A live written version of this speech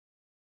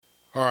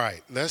All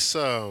right, let's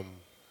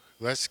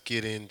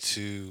get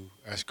into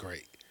that's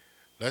great.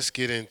 Let's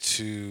get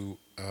into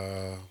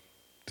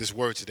this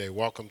word today.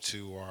 Welcome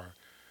to our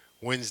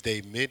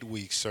Wednesday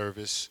midweek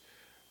service.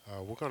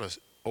 We're going to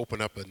open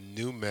up a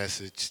new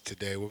message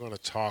today. We're going to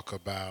talk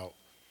about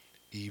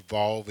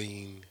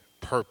evolving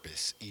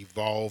purpose.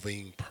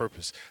 Evolving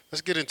purpose.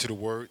 Let's get into the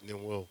word and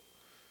then we'll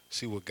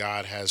see what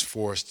God has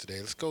for us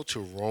today. Let's go to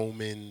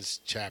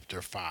Romans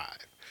chapter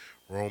 5.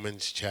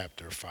 Romans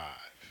chapter 5.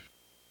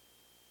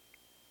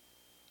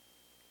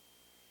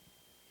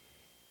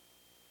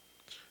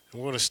 And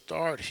we're going to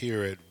start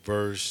here at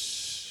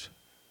verse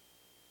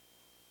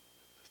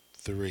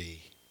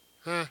 3.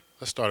 Let's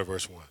start at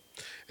verse 1.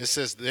 It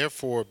says,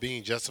 therefore,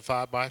 being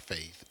justified by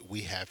faith,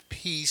 we have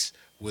peace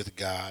with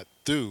God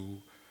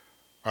through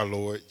our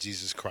Lord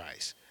Jesus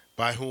Christ,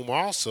 by whom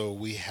also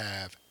we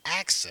have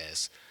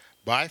access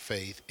by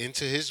faith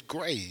into his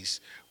grace,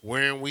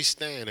 wherein we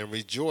stand and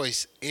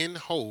rejoice in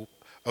hope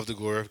of the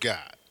glory of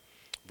God.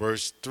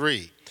 Verse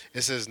 3,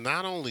 it says,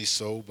 not only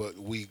so, but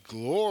we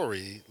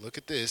glory, look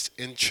at this,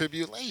 in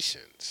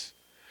tribulations,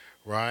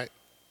 right?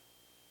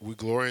 We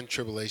glory in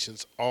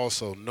tribulations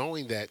also,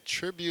 knowing that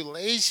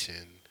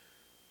tribulation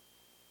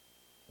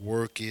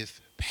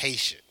worketh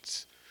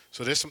patience.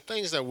 So there's some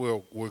things that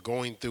we're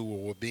going through or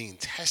we're being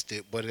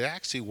tested, but it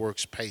actually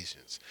works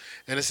patience.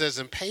 And it says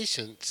in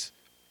patience,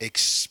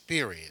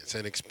 experience,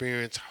 and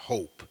experience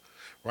hope,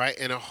 right?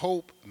 And a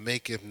hope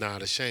maketh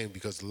not ashamed,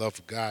 because the love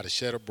of God is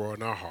shed abroad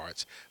in our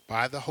hearts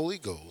by the Holy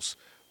Ghost,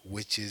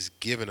 which is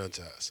given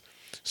unto us.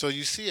 So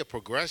you see a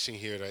progression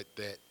here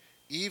that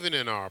even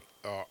in our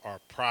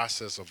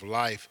process of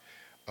life,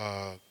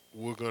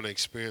 we're going to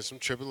experience some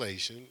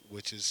tribulation,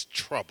 which is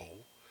trouble.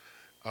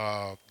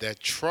 That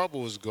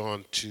trouble is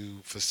going to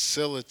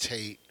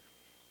facilitate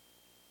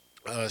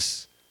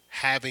us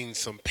having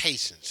some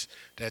patience.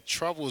 That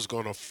trouble is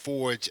going to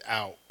forge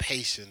out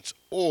patience,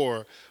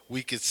 or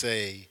we could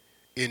say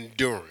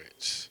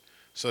endurance.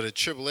 So the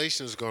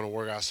tribulation is going to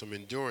work out some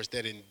endurance.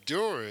 That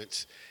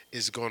endurance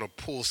is going to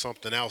pull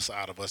something else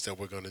out of us that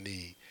we're going to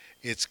need.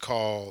 It's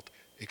called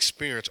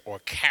experience or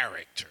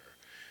character.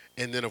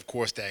 And then, of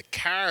course, that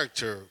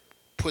character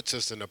puts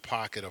us in the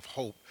pocket of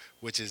hope,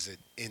 which is an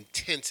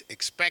intense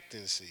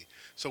expectancy.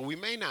 So we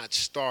may not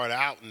start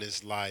out in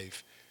this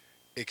life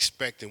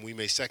expecting. We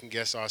may second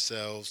guess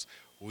ourselves.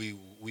 We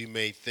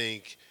may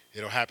think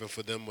it'll happen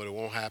for them, but it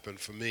won't happen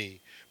for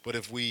me. But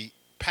if we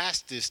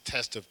pass this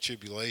test of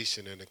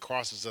tribulation and it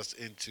crosses us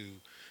into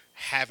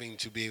having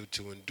to be able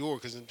to endure,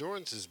 because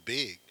endurance is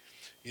big,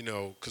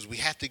 because we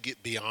have to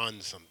get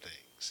beyond some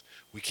things.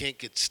 We can't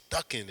get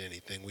stuck in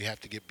anything. We have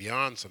to get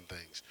beyond some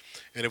things.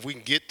 And if we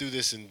can get through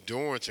this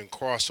endurance and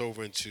cross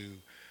over into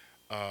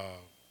uh,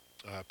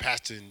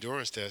 past the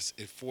endurance test,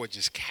 it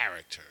forges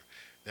character.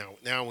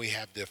 Now we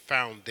have the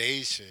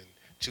foundation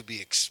to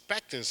be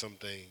expecting some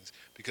things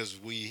because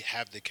we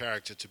have the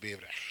character to be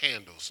able to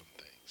handle some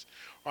things.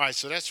 All right,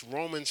 so that's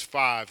Romans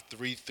 5,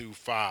 3 through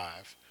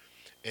 5.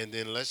 And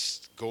then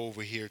let's go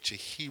over here to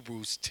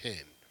Hebrews 10.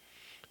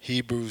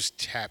 Hebrews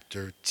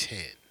chapter 10.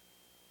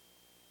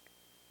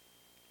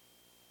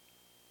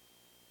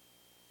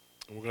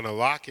 We're going to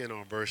lock in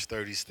on verse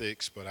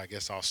 36, but I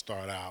guess I'll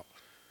start out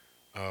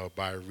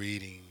by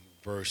reading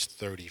verse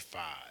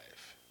 35.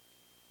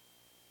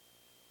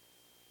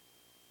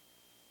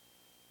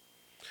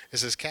 It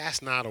says,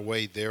 cast not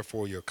away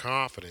therefore your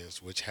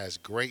confidence, which has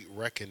great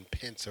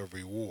recompense of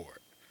reward.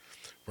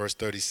 Verse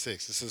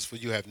 36, it says, for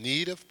you have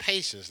need of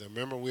patience. Now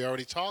remember, we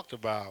already talked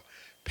about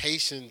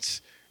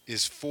patience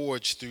is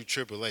forged through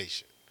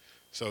tribulation.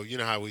 So you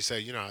know how we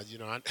say,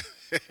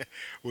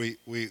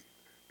 we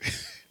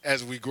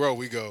as we grow,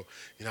 we go,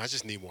 I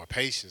just need more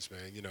patience,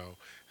 man.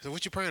 So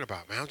what you praying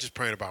about, man? I'm just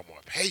praying about more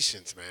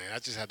patience, man. I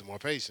just had the more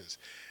patience.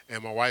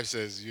 And my wife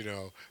says,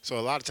 so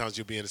a lot of times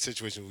you'll be in a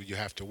situation where you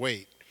have to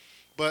wait.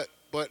 But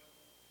but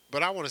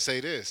but I want to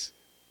say this,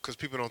 because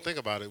people don't think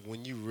about it.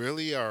 When you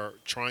really are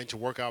trying to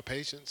work out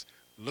patience,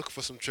 look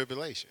for some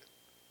tribulation.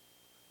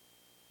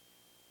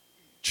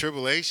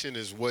 Tribulation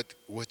is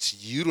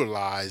what's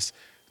utilized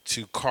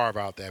to carve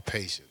out that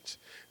patience.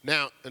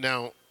 Now,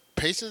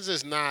 patience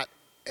is not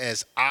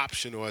as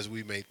optional as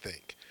we may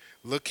think.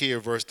 Look here,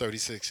 verse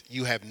 36.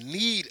 You have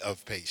need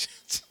of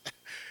patience.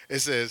 it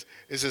says,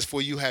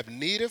 for you have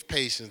need of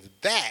patience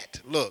that,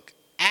 look,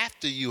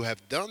 after you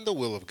have done the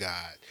will of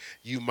God,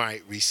 you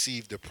might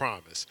receive the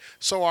promise.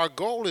 So our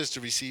goal is to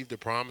receive the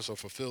promise or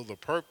fulfill the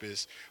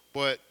purpose,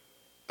 but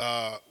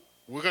uh,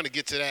 we're going to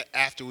get to that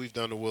after we've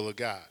done the will of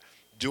God.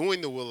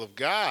 Doing the will of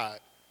God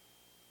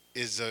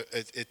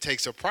it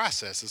takes a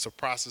process. It's a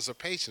process of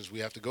patience. We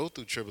have to go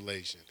through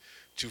tribulation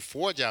to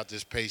forge out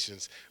this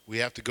patience. We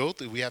have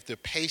to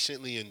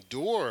patiently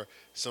endure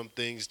some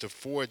things to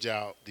forge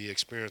out the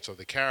experience of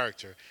the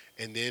character,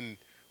 and then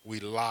we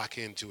lock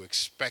into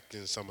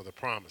expecting some of the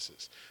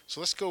promises. So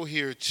let's go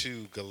here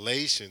to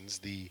Galatians,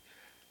 the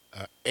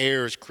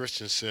Ayers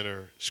Christian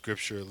Center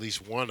scripture, at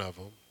least one of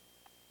them.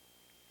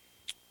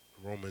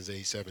 Romans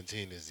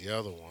 8:17 is the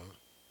other one.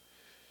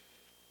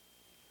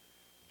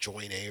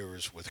 Joint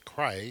heirs with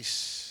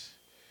Christ.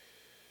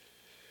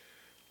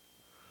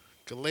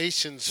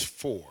 Galatians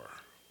 4.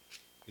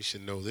 You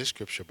should know this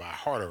scripture by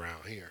heart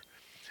around here.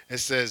 It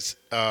says,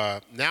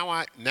 now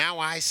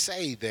I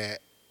say that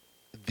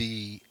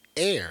the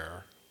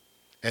heir,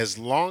 as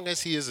long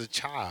as he is a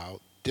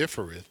child,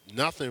 differeth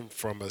nothing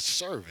from a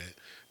servant,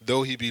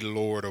 though he be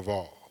Lord of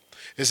all.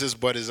 It says,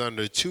 but is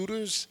under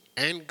tutors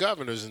and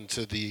governors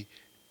unto the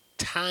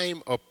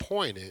time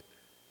appointed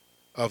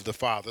of the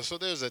Father. So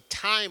there's a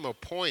time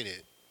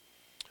appointed,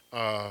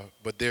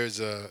 but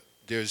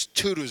there's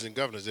tutors and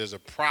governors. There's a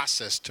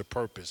process to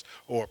purpose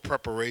or a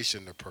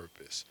preparation to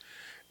purpose.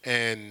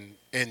 And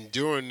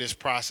during this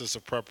process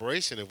of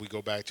preparation, if we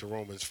go back to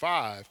Romans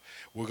 5,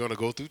 we're going to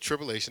go through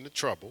tribulation and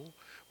trouble.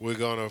 We're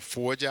going to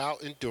forge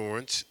out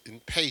endurance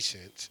and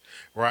patience,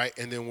 right?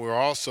 And then we're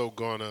also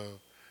going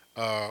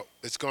to,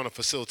 it's going to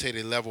facilitate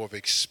a level of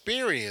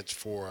experience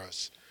for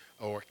us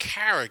or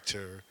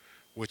character,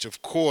 which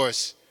of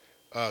course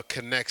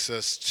connects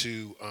us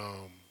to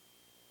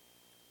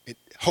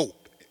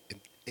hope,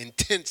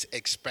 intense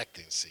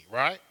expectancy,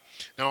 right?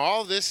 Now,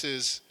 all this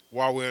is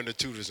while we're under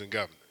tutors and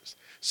governors.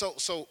 So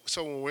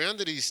when we're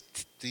under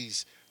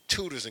these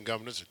tutors and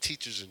governors or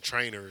teachers and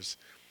trainers,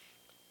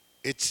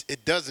 it's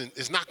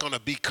not going to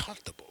be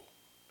comfortable.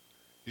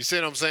 You see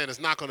what I'm saying? It's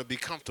not going to be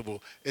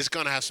comfortable. It's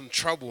going to have some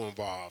trouble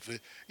involved.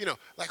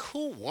 Like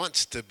who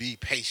wants to be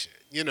patient?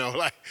 You're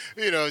going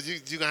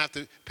to have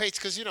to patient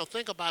because,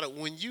 think about it.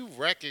 When you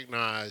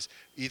recognize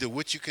either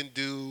what you can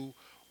do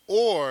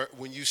or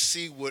when you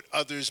see what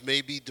others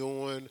may be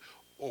doing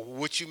or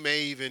what you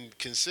may even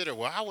consider,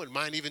 well, I wouldn't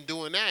mind even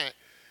doing that.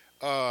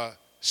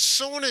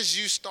 Soon as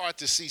you start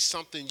to see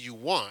something you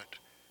want,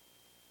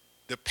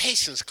 the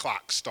patience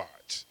clock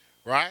starts,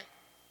 right?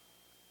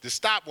 The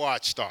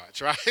stopwatch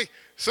starts, right?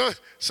 So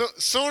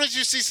soon as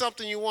you see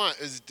something you want,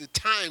 the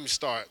time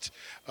starts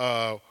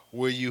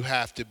where you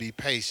have to be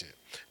patient.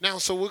 Now,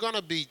 so we're going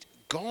to be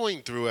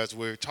going through, as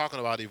we're talking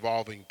about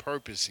evolving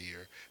purpose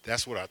here,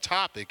 that's what our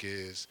topic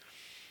is.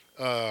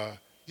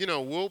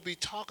 We'll be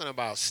talking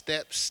about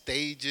steps,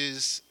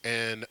 stages,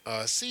 and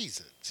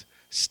seasons.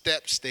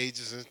 Steps,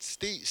 stages, and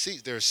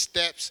seasons. There's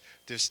steps,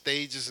 there's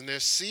stages, and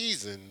there's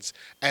seasons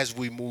as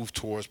we move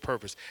towards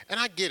purpose. And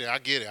I get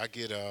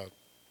it.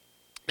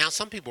 Now,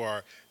 some people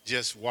are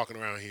just walking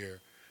around here.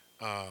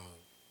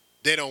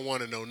 They don't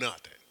want to know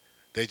nothing.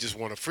 They just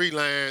want to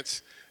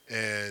freelance,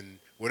 and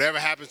whatever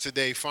happens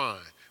today, fine.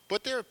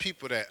 But there are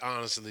people that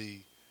honestly,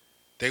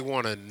 they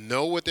want to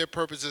know what their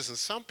purpose is, and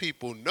some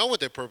people know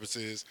what their purpose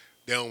is.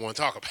 They don't want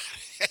to talk about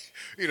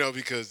it,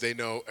 because they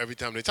know every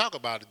time they talk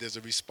about it, there's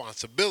a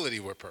responsibility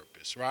with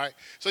purpose, right?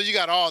 So you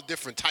got all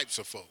different types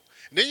of folk.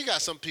 And then you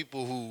got some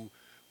people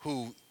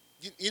who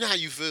you know how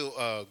you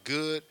feel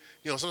good?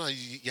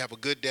 Sometimes you have a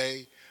good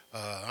day.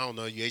 I don't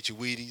know, you ate your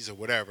Wheaties or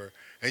whatever,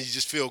 and you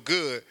just feel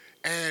good.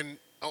 And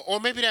or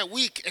maybe that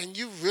week, and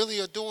you really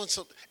are doing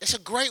something. It's a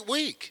great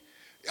week.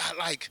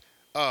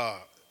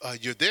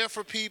 You're there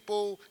for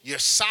people. You're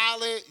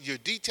solid. You're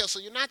detailed. So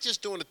you're not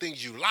just doing the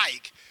things you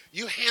like.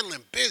 You're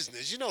handling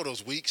business. You know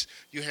those weeks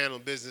you handle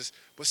business.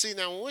 But see,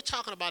 now when we're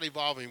talking about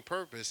evolving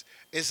purpose,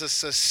 it's a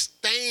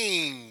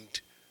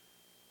sustained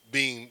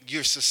being.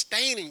 You're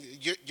sustaining.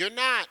 You're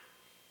not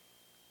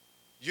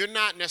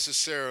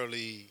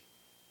necessarily.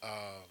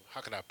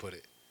 How can I put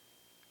it?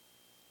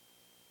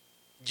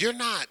 You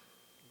don't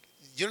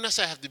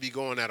necessarily have to be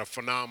going at a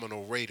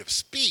phenomenal rate of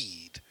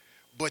speed,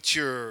 but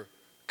you're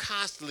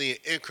constantly in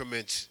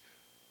increments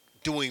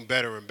doing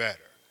better and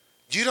better.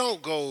 You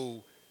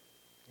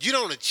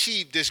don't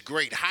achieve this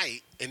great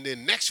height and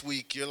then next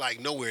week you're like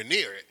nowhere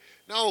near it.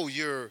 No,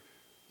 you're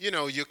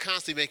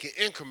constantly making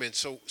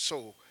increments.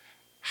 So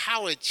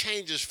how it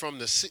changes from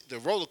the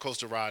roller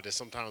coaster ride that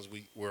sometimes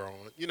we're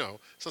on,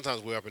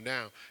 sometimes we're up and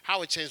down.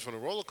 How it changes from the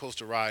roller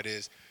coaster ride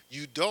is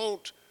you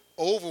don't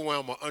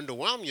overwhelm or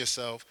underwhelm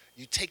yourself.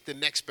 You take the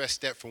next best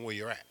step from where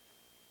you're at.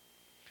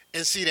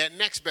 And see, that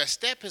next best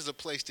step is a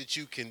place that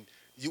you can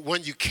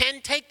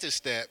take the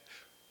step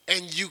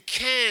and you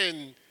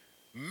can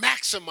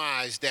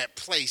maximize that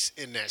place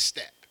in that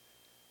step.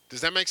 Does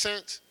that make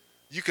sense?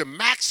 You can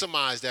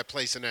maximize that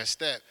place in that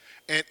step.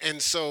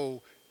 And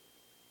so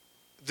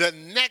the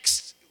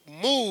next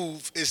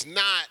move is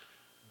not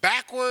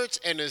backwards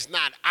and it's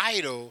not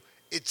idle.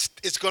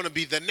 It's going to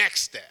be the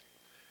next step.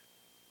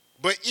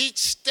 But each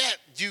step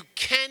you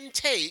can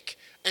take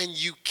and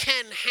you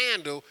can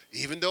handle,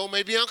 even though it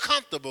may be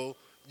uncomfortable,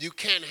 you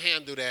can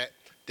handle that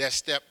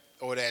step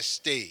or that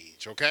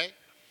stage, okay?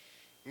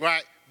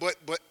 Right? But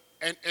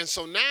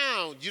so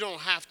now you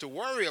don't have to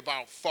worry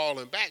about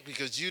falling back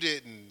because you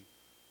didn't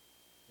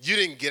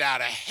get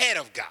out ahead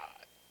of God.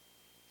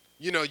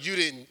 You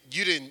didn't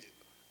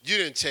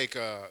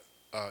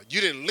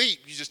leap,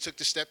 you just took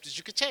the step that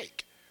you could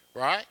take,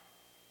 right?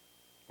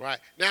 Right.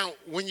 Now,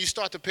 when you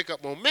start to pick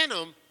up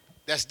momentum,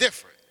 that's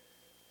different.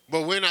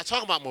 But we're not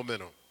talking about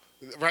momentum.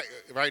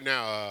 Right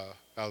now,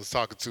 I was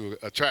talking to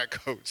a track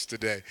coach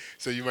today,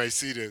 so you might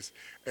see this.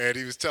 And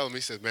he was telling me,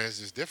 he said, man, it's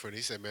just different.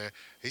 He said,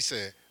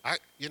 I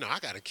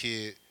got a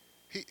kid.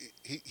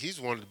 He's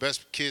one of the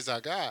best kids I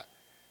got,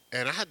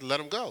 and I had to let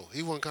him go.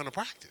 He wasn't going to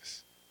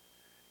practice.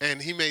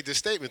 And he made this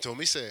statement to him.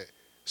 He said,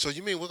 "So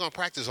you mean we're gonna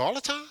practice all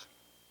the time?"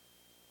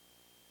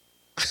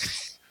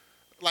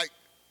 Like,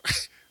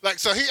 like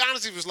so he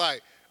honestly was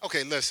like,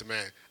 "Okay, listen,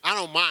 man, I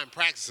don't mind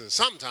practicing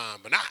sometime,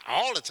 but not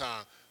all the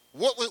time.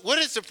 What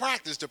is the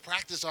practice? The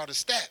practice are the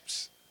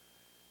steps.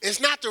 It's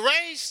not the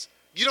race.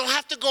 You don't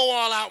have to go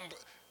all out.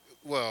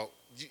 Well,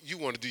 you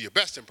want to do your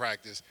best in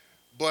practice,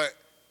 but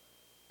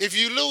if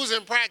you lose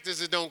in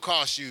practice, it don't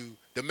cost you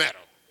the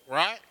medal,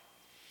 right?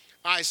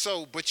 All right,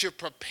 so, but you're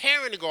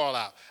preparing to go all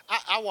out.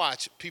 I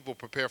watch people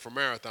prepare for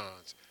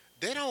marathons.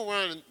 They don't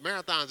run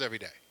marathons every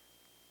day.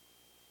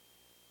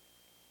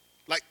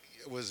 Like,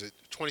 was it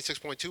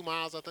 26.2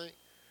 miles, I think?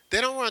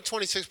 They don't run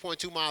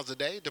 26.2 miles a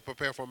day to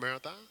prepare for a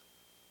marathon.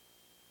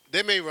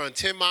 They may run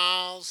 10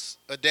 miles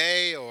a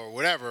day or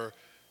whatever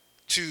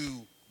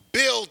to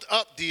build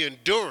up the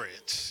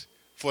endurance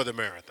for the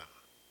marathon.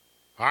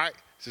 All right?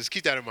 So just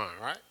keep that in mind,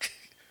 all right?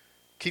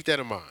 Keep that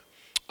in mind.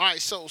 All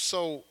right,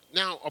 so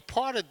now a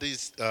part of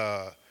these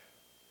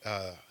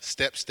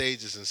step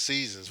stages and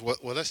seasons, well,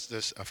 I'm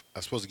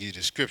supposed to give you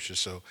the scripture,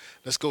 so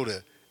let's go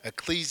to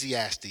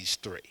Ecclesiastes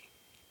 3.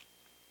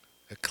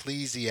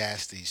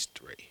 Ecclesiastes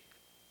 3.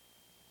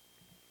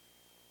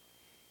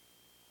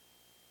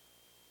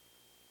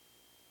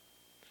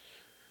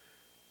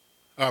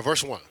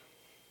 Verse 1.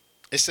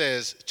 It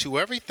says, "To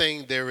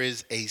everything there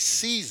is a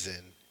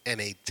season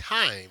and a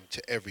time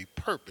to every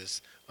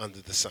purpose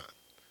under the sun."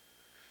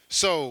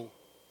 So,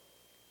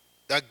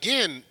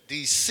 again,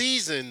 these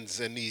seasons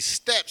and these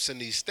steps and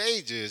these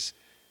stages,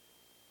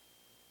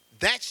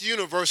 that's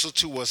universal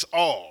to us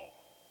all.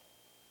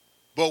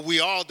 But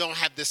we all don't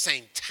have the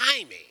same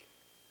timing.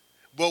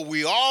 But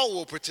we all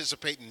will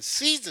participate in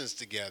seasons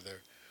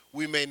together.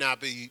 We may not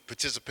be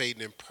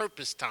participating in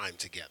purpose time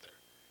together.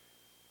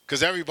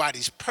 Because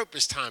everybody's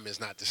purpose time is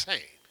not the same,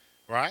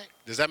 right?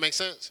 Does that make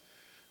sense?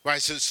 Right,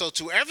 so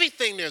to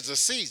everything there's a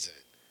season.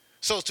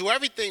 So to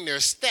everything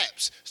there's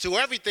steps. To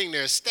everything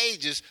there's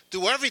stages.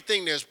 To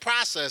everything there's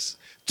process.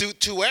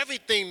 To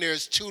everything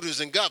there's tutors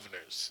and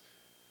governors,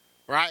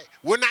 right?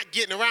 We're not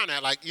getting around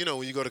that like,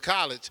 when you go to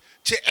college.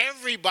 To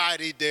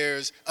everybody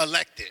there's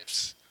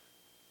electives.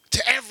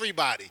 To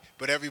everybody,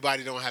 but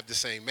everybody don't have the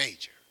same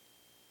major.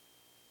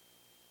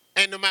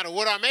 And no matter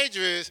what our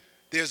major is,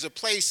 there's a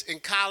place in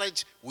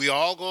college we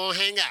all gonna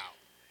hang out,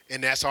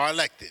 and that's our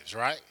electives,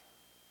 right?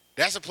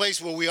 That's a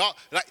place where we all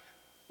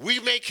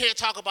can't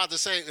talk about the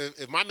same.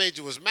 If my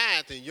major was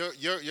math and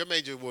your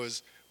major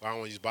was, well, I don't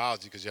want to use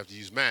biology because you have to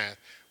use math,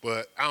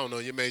 but I don't know,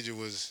 your major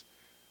was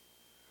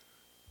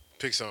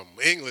pick something,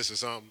 English or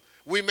something.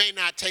 We may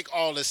not take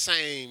all the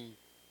same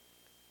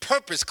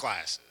purpose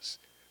classes,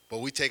 but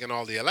we taking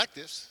all the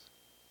electives.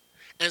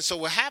 And so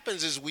what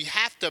happens is we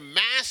have to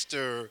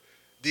master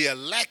the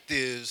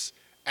electives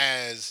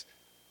as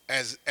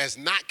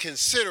not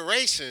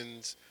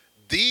considerations.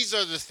 These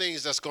are the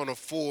things that's going to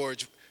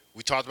forge.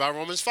 We talked about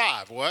Romans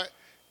 5. What?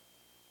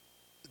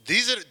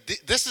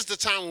 This is the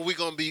time when we're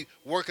going to be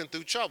working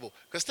through trouble.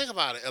 Because think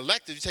about it.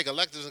 Electives, you take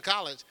electives in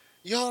college.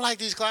 You don't like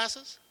these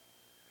classes?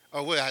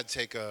 Or we had to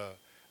take,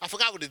 I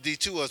forgot what the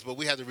D2 was, but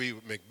we had to read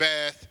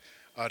Macbeth,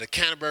 the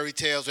Canterbury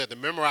Tales. We had to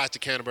memorize the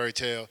Canterbury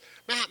Tales.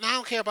 Man, I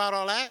don't care about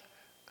all that.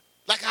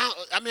 Like,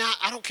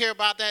 I don't care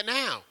about that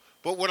now.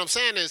 But what I'm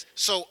saying is,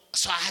 so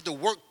I had to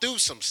work through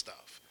some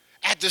stuff.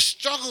 I had to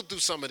struggle through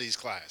some of these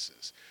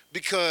classes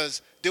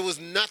because there was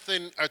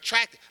nothing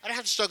attractive. I didn't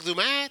have to struggle through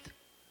math.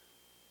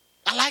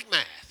 I like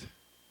math.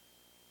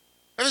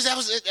 As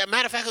a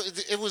matter of fact,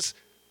 it was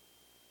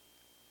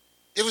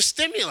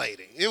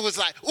stimulating. It was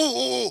like,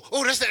 ooh,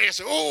 that's the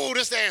answer. Ooh,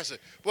 that's the answer.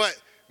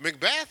 But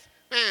Macbeth,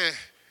 man,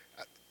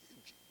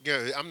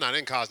 I'm not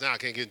in college now. I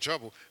can't get in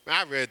trouble. Man,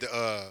 I read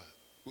the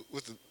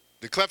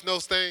Cliff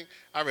Notes thing.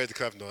 I read the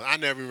Cliff Notes. I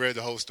never read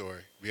the whole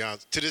story. To be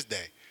honest, to this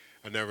day,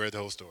 I never read the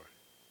whole story.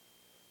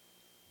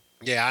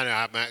 Yeah, I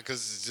know,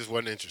 because it just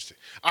wasn't interesting.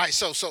 All right,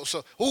 so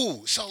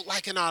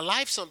like in our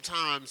life,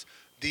 sometimes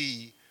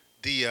the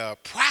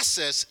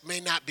process may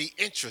not be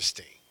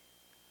interesting.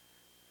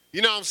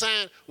 You know what I'm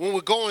saying? When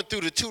we're going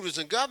through the tutors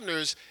and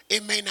governors,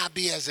 it may not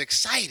be as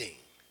exciting,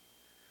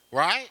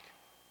 right?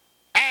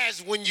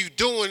 As when you're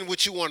doing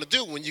what you want to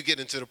do when you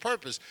get into the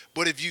purpose.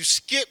 But if you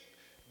skip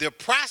the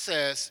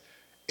process,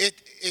 it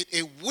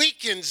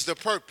weakens the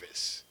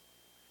purpose.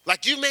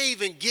 Like you may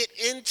even get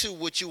into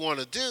what you want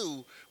to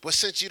do, but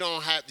since you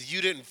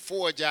didn't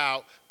forge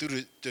out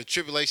through the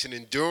tribulation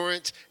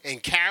endurance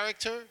and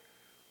character,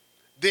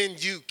 then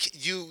your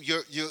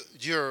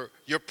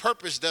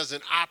purpose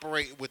doesn't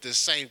operate with the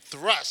same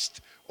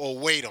thrust or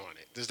weight on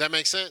it. Does that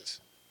make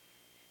sense?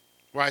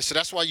 Right, so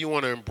that's why you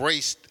want to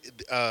embrace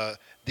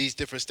these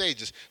different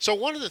stages. So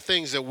one of the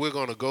things that we're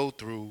going to go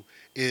through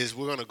is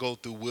we're going to go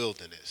through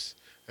wilderness.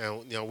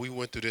 And, we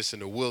went through this in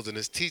the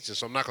wilderness teaching,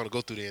 so I'm not going to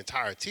go through the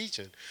entire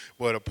teaching.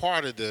 But a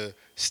part of the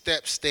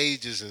step,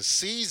 stages, and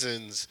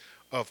seasons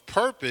of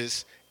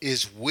purpose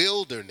is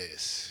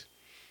wilderness.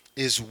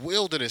 is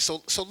wilderness.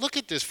 So look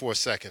at this for a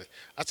second.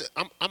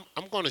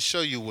 I'm going to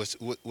show you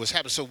what's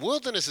happening. So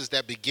wilderness is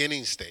that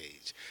beginning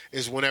stage,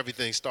 is when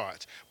everything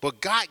starts.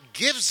 But God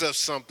gives us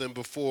something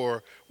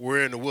before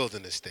we're in the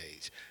wilderness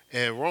stage.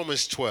 And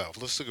Romans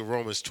 12. Let's look at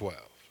Romans 12.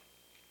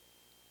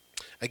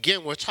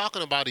 Again, we're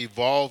talking about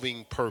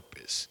evolving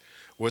purpose.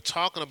 We're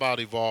talking about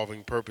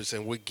evolving purpose,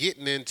 and we're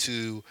getting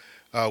into.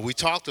 We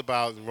talked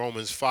about in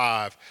Romans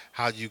 5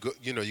 how you go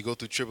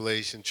through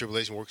tribulation.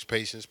 Tribulation works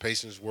patience.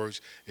 Patience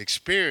works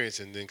experience,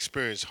 and then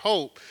experience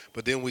hope.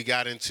 But then we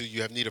got into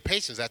you have need of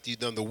patience after you've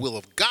done the will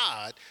of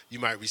God. You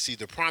might receive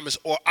the promise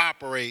or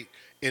operate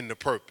in the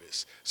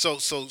purpose. So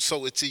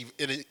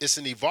it's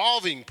an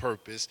evolving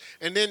purpose.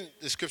 And then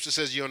the scripture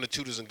says you're on the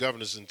tutors and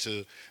governors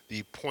until the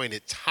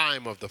appointed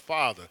time of the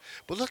Father.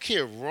 But look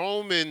here,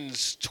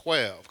 Romans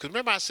 12. Because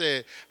remember I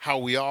said how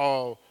we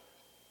all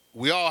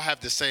have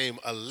the same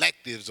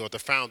electives or the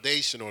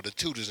foundation or the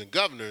tutors and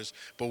governors,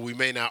 but we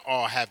may not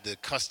all have the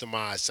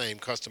same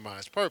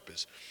customized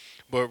purpose.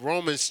 But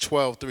Romans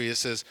 12:3, it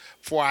says,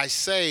 "For I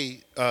say,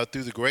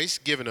 through the grace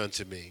given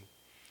unto me,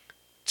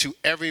 to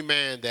every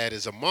man that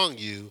is among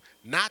you,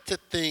 not to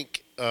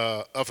think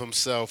of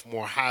himself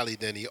more highly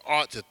than he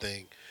ought to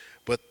think,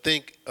 but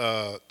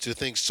to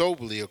think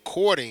soberly,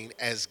 according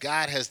as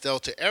God has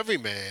dealt to every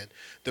man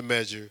the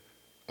measure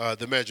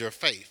of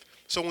faith."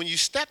 So when you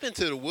step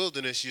into the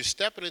wilderness, you're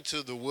stepping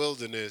into the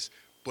wilderness,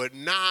 but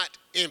not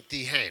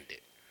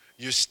empty-handed.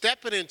 You're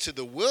stepping into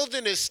the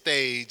wilderness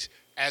stage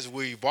as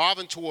we're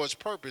evolving towards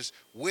purpose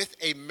with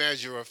a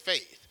measure of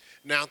faith.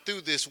 Now,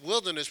 through this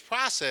wilderness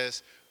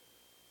process,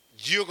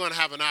 you're going to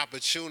have an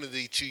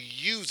opportunity to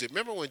use it.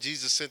 Remember when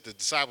Jesus sent the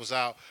disciples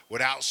out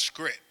without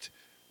script?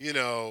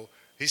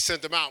 He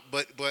sent them out,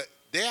 but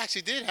they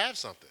actually did have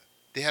something.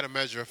 They had a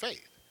measure of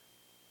faith,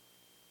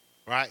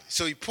 right?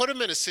 So he put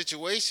them in a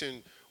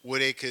situation where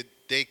they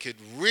could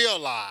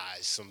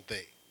realize some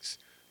things.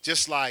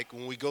 Just like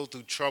when we go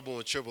through trouble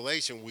and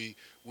tribulation,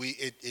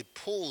 it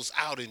pulls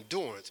out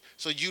endurance.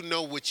 So you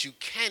know what you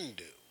can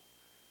do.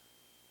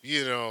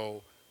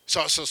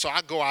 So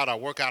I go out, I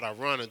work out, I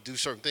run and do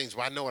certain things.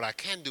 Well, I know what I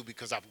can do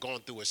because I've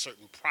gone through a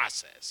certain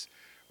process,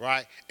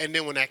 right? And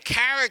then when that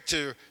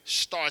character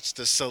starts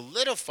to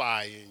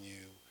solidify in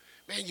you,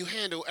 man, you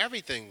handle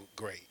everything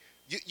great.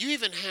 You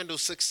even handle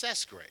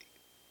success great.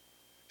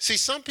 See,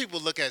 some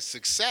people look at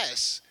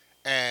success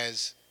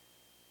as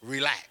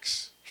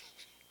relax.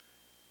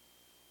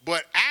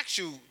 But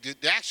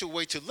the actual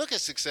way to look at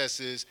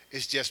success is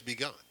it's just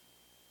begun.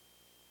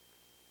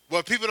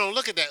 Well, people don't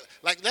look at that.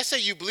 Like, let's say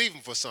you're believing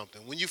for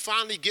something. When you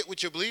finally get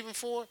what you're believing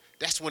for,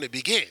 that's when it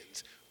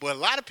begins. But a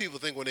lot of people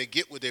think when they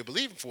get what they're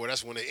believing for,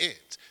 that's when it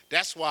ends.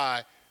 That's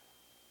why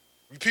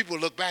people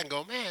look back and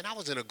go, man, I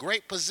was in a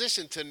great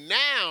position to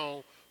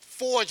now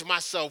forge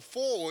myself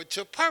forward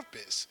to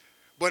purpose.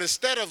 But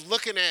instead of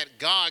looking at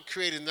God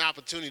creating an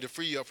opportunity to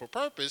free you up for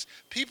purpose,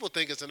 people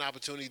think it's an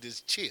opportunity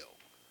to chill,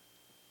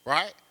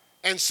 right?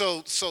 And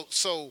so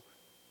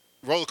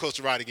roller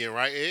coaster ride again,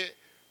 right, Ed?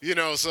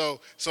 So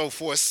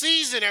for a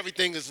season,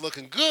 everything is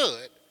looking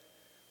good,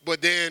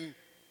 but then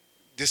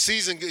the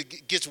season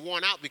gets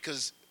worn out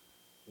because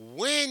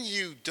when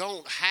you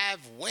don't have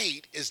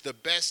weight is the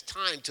best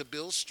time to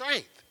build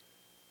strength.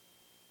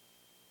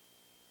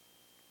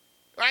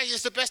 Right?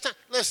 It's the best time.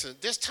 Listen,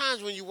 there's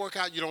times when you work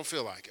out, you don't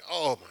feel like it.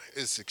 Oh, my,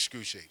 it's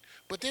excruciating.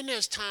 But then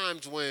there's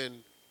times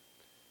when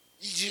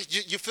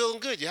you're feeling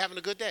good. You're having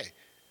a good day.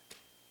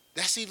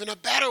 That's even a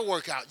better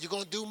workout. You're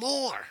going to do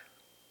more.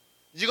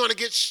 You're going to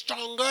get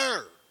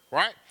stronger,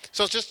 right?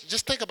 So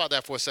just think about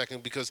that for a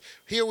second, because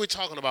here we're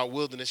talking about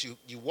wilderness.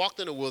 You walked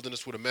in the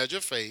wilderness with a measure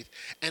of faith.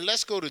 And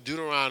let's go to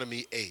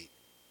Deuteronomy 8.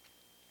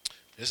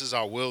 This is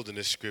our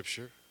wilderness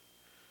scripture.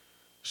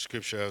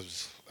 Scripture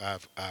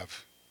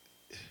I've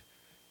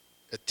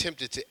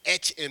attempted to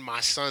etch in my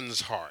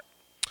son's heart.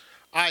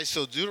 All right,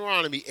 so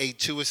Deuteronomy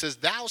 8:2, it says,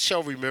 "Thou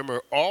shalt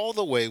remember all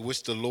the way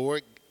which the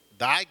Lord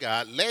thy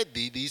God led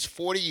thee these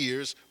 40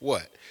 years,"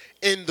 what?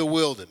 "In the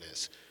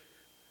wilderness."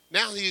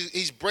 Now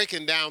he's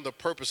breaking down the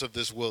purpose of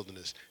this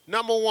wilderness.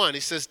 Number one, he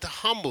says to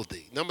humble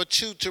thee. Number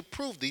two, to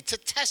prove thee, to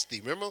test thee.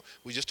 Remember,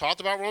 we just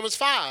talked about Romans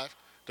 5,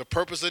 the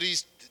purpose of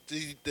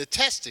the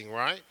testing,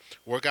 right?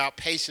 Work out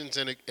patience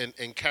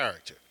and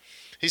character.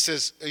 He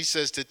says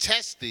to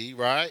test thee,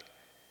 right?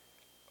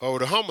 Or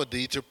to humble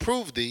thee, to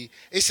prove thee.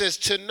 It says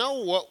to know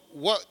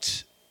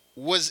what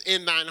was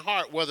in thine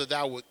heart, whether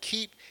thou would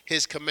keep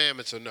his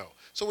commandments or no.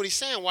 So what he's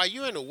saying, while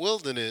you're in the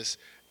wilderness,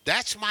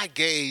 that's my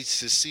gauge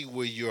to see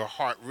where your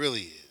heart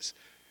really is.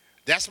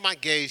 That's my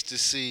gauge to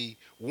see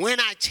when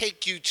I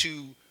take you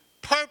to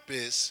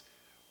purpose,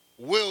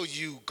 will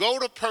you go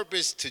to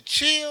purpose to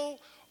chill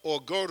or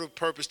go to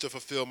purpose to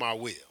fulfill my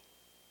will?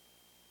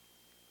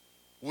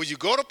 Will you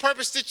go to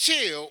purpose to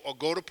chill or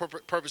go to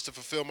purpose to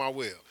fulfill my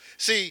will?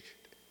 See,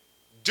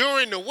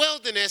 during the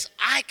wilderness,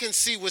 I can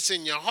see what's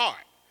in your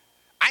heart.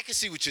 I can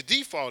see what your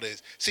default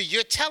is. See,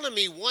 you're telling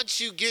me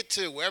once you get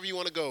to wherever you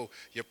want to go,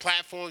 your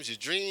platforms, your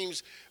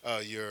dreams,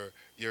 your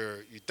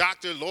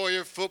doctor,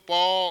 lawyer,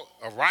 football,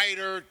 a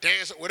writer,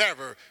 dancer,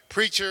 whatever,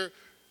 preacher,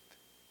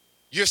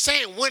 You're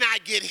saying when I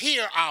get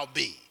here, I'll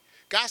be.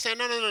 God saying,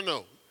 no, no, no,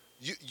 no.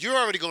 You're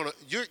already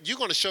you're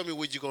gonna show me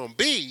where you're gonna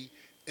be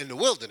in the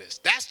wilderness.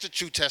 That's the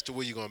true test of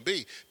where you're gonna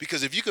be.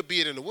 Because if you could be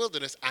it in the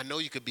wilderness, I know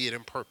you could be it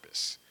in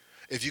purpose.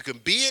 If you can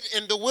be it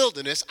in the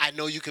wilderness, I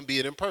know you can be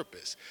it in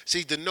purpose.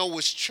 See, to know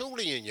what's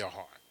truly in your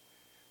heart,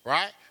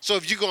 right? So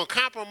if you're gonna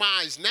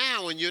compromise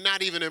now and you're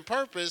not even in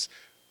purpose,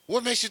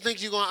 what makes you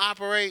think you're gonna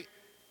operate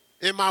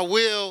in my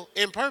will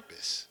in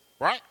purpose,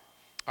 right?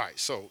 All right,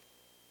 so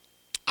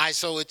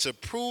it's a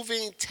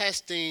proving,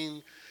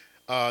 testing.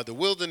 The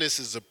wilderness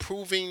is a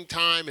proving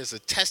time, it's a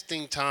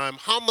testing time,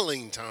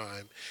 humbling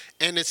time,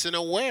 and it's an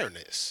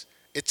awareness.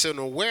 It's an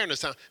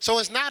awareness time. So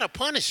it's not a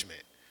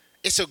punishment.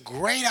 It's a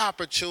great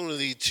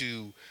opportunity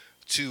to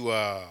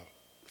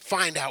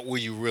find out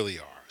where you really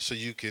are, so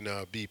you can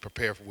be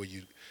prepared for where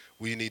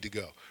you need to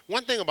go.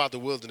 One thing about the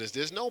wilderness,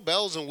 there's no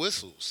bells and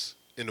whistles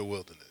in the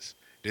wilderness.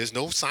 There's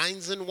no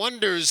signs and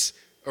wonders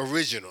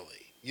originally.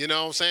 You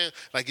know what I'm saying?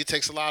 Like, it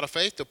takes a lot of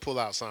faith to pull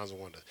out signs and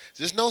wonders.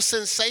 There's no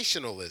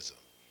sensationalism.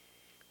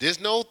 There's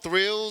no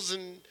thrills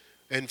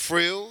and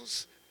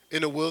frills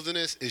in the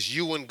wilderness. It's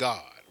you and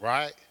God,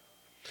 right?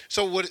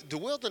 So what the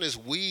wilderness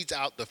weeds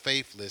out the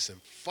faithless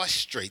and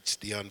frustrates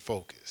the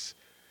unfocused.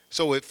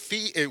 So it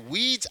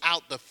weeds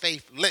out the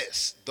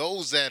faithless,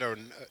 those that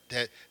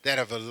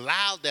have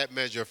allowed that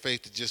measure of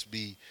faith to just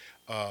be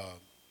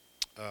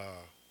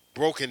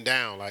broken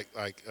down, like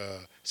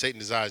Satan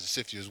desires to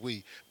sift you as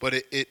wheat. But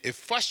it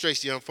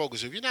frustrates the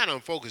unfocused. If you're not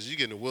unfocused, you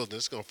get in the wilderness,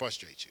 it's going to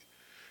frustrate you.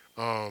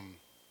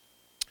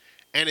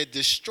 And it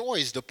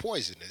destroys the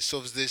poisonous. So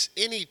if there's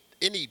any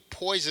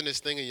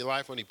poisonous thing in your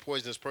life, or any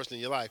poisonous person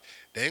in your life,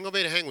 they ain't going to be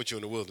able to hang with you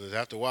in the wilderness.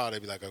 After a while,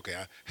 they'll be like, okay,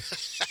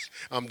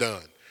 I'm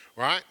done,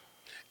 right?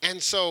 And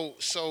so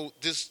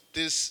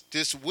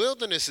this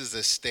wilderness is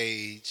a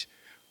stage,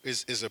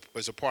 is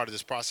a part of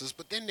this process,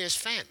 but then there's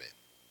famine.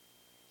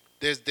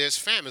 There's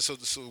famine. So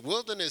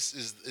wilderness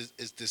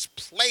is this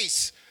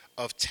place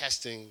of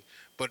testing,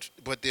 but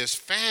there's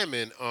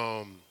famine.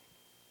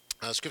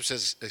 Scripture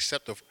says,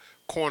 except the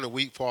corn and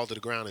wheat fall to the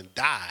ground and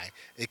die,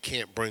 it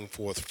can't bring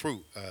forth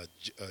fruit.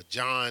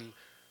 John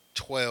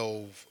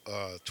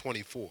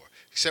 12:24.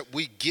 Except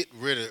we get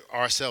rid of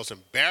ourselves and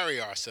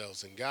bury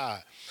ourselves in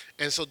God.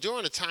 And so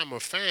during a time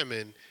of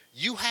famine,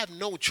 you have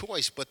no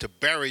choice but to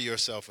bury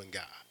yourself in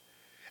God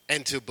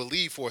and to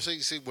believe for it. So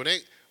you see, when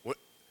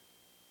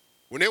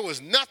there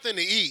was nothing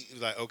to eat, it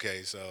was like,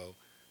 okay, so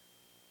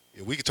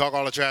yeah, we can talk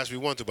all the trash we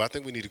want to, but I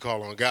think we need to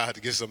call on God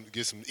to get some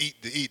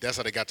eat to eat. That's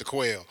how they got the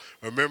quail.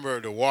 Remember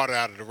the water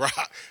out of the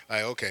rock.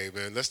 Like, okay,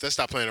 man, let's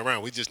stop playing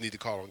around. We just need to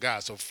call on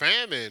God. So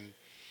famine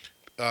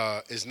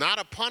is not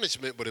a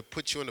punishment, but it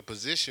puts you in a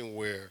position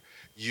where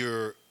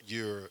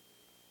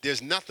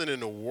there's nothing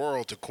in the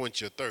world to quench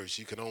your thirst.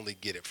 You can only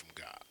get it from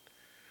God,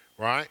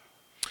 right?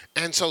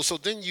 And so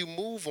then you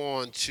move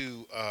on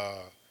to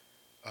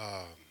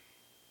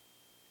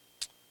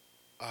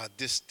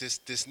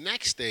this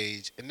next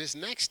stage, and this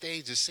next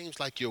stage, it seems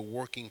like you're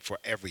working for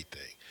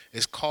everything.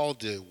 It's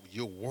called the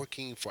 "you're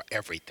working for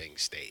everything"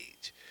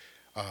 stage,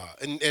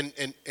 and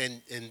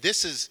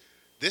this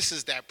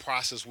is that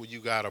process where you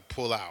got to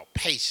pull out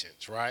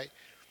patience, right?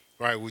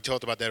 Right. We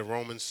talked about that in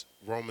Romans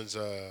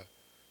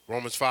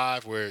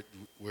 5, where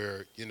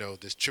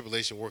this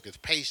tribulation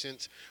worketh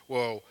patience.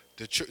 Well,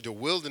 the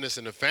wilderness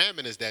and the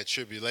famine is that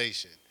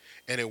tribulation,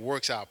 and it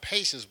works out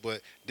patience.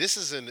 But this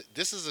is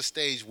a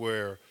stage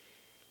where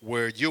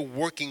you're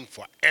working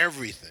for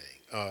everything,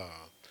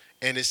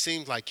 and it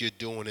seems like you're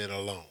doing it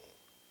alone.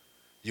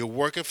 You're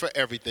working for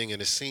everything,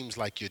 and it seems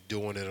like you're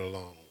doing it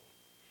alone.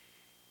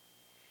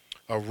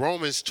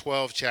 Romans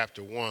 12,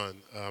 chapter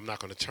 1, I'm not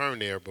going to turn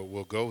there, but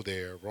we'll go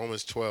there.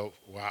 Romans 12,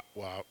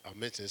 well, I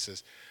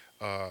mentioned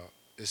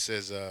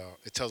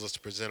it tells us to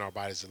present our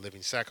bodies as a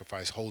living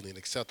sacrifice, holy and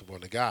acceptable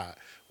unto God,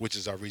 which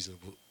is our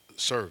reasonable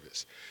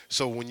service.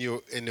 So when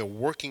you're in the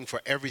working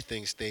for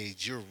everything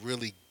stage, you're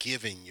really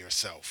giving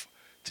yourself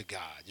to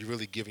God. You're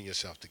really giving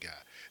yourself to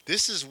God.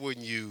 This is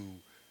when you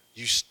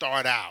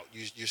start out.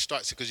 You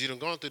start, because you've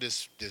gone through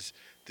this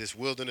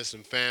wilderness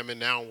and famine.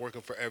 Now I'm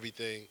working for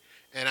everything,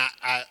 and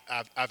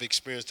I've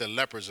experienced a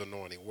leper's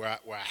anointing where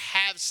I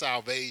have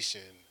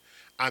salvation.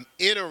 I'm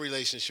in a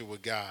relationship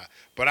with God,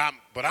 but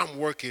I'm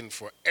working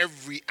for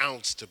every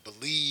ounce to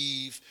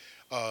believe.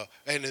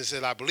 And it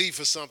said, I believe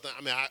for something.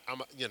 I mean,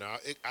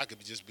 I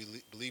could just be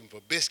believing for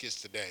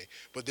biscuits today,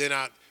 but then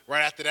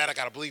right after that, I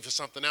got to believe for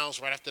something else.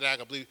 Right after that, I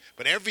got to believe.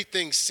 But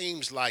everything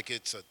seems like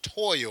it's a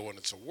toil and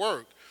it's a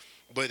work.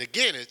 But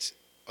again, it's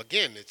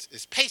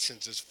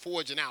patience. It's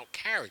forging out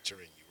character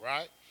in you,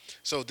 right?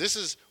 So this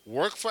is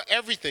work for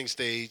everything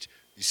stage.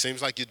 It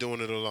seems like you're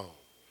doing it alone.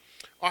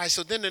 All right.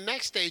 So then the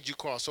next stage you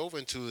cross over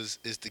into is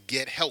the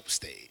get help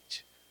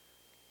stage.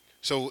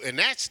 So, and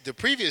that's the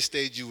previous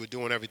stage, you were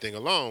doing everything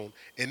alone.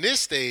 In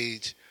this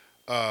stage,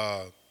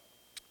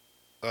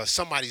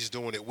 somebody's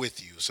doing it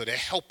with you. So they're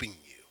helping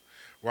you,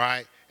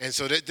 right? And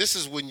so this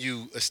is when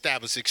you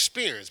establish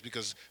experience,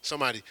 because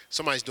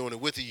somebody's doing it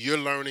with you. You're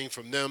learning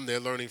from them.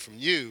 They're learning from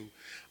you.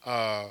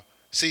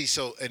 See,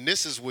 so, and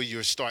this is where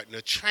you're starting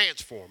to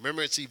transform.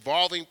 Remember, it's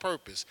evolving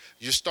purpose.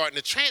 You're starting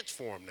to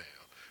transform now.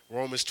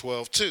 Romans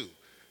 12:2.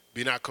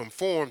 Be not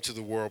conformed to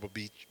the world, but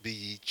be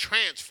ye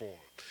transformed.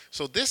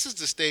 So this is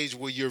the stage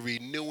where you're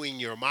renewing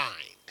your mind.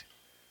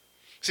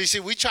 See,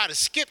 we try to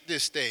skip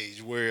this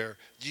stage where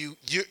you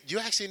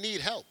actually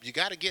need help. You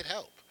got to get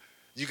help.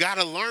 You got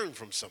to learn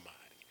from somebody,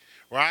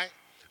 right?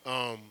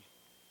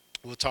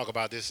 We'll talk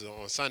about this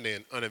on Sunday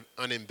in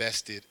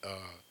uninvested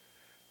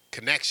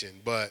connection,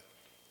 but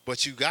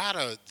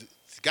God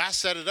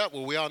set it up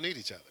where we all need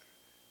each other,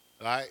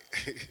 right?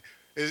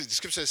 The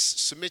scripture says,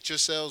 submit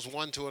yourselves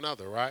one to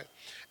another, right?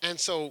 And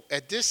so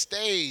at this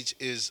stage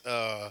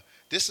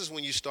this is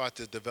when you start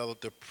to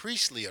develop the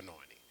priestly anointing.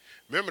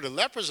 Remember, the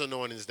leper's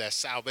anointing is that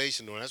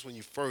salvation anointing. That's when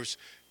you first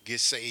get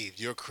saved.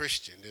 You're a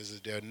Christian.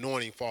 The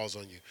anointing falls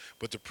on you.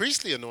 But the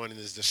priestly anointing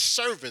is the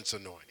servant's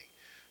anointing.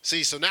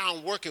 See, so now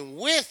I'm working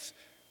with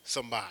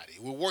somebody.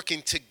 We're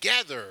working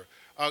together.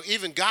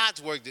 Even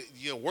God's work,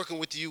 working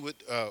with you,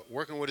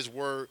 working with His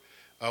Word,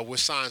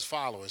 with signs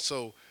following.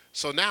 So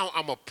now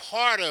I'm a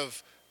part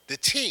of the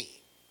team.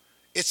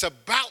 It's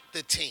about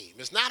the team.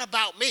 It's not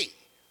about me.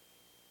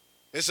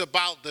 It's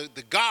about the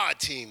God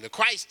team, the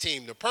Christ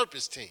team, the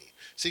purpose team.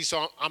 See,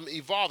 so I'm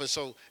evolving.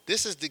 So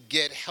this is the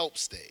get help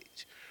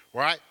stage,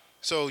 right?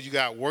 So you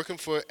got working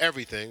for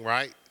everything,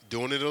 right?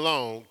 Doing it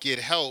alone, get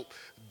help,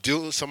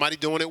 somebody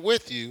doing it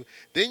with you.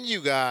 Then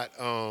you got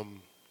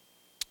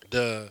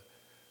the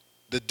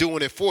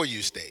doing it for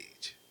you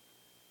stage,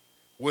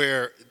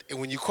 where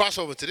when you cross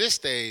over to this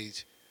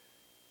stage,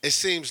 it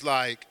seems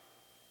like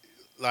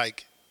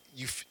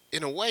you,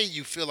 in a way,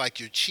 you feel like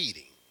you're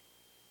cheating.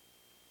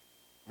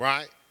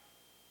 Right?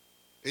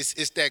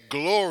 It's that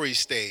glory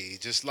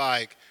stage. It's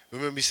like,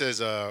 remember he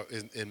says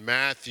in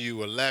Matthew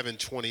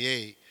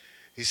 11:28,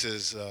 he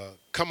says,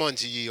 come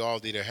unto ye all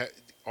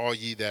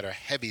ye that are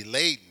heavy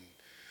laden.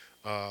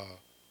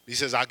 He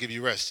says, I'll give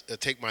you rest.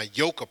 Take my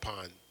yoke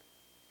upon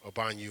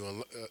you.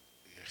 And,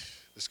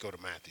 let's go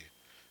to Matthew,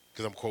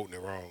 because I'm quoting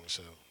it wrong.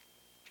 So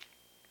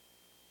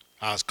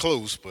I was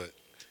close, but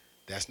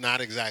that's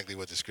not exactly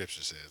what the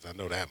scripture says. I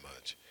know that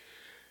much.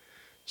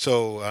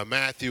 So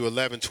Matthew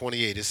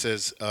 11:28, it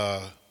says,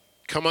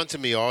 come unto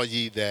me, all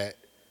ye that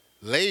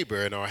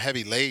labor and are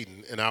heavy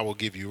laden, and I will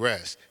give you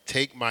rest.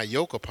 Take my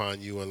yoke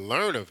upon you and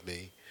learn of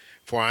me,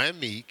 for I am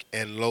meek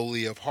and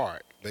lowly of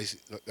heart.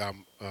 Basically,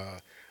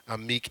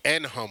 I'm meek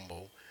and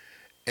humble,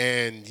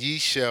 and ye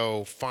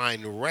shall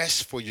find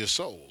rest for your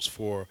souls.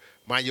 For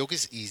my yoke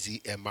is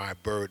easy and my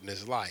burden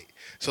is light.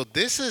 So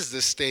this is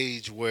the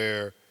stage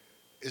where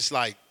it's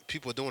like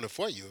people are doing it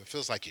for you. It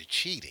feels like you're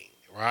cheating,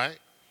 right?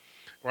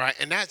 Right,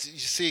 and that's, you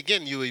see,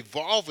 again, you're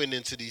evolving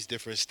into these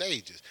different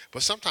stages.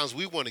 But sometimes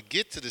we want to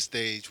get to the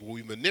stage where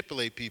we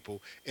manipulate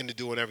people into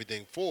doing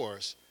everything for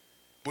us,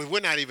 but we're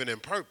not even in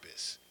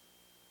purpose.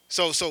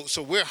 So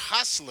we're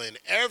hustling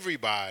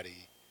everybody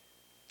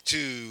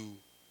to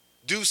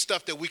do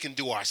stuff that we can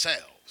do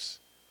ourselves.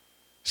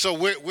 So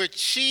we're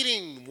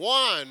cheating.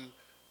 One,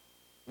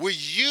 we're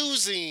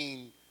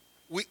stealing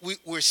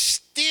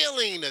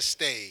a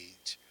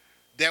stage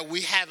that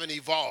we haven't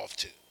evolved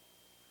to,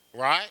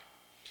 right?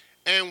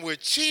 And we're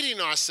cheating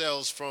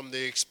ourselves from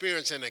the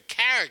experience and the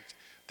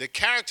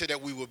character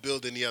that we will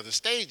build in the other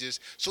stages.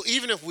 So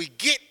even if we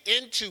get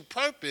into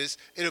purpose,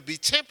 it'll be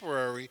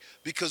temporary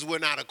because we're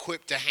not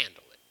equipped to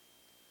handle it,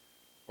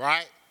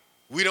 right?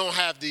 We don't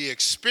have the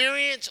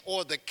experience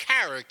or the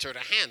character to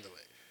handle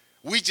it.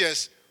 We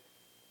just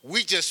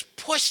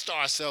pushed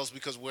ourselves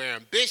because we're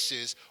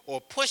ambitious,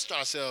 or pushed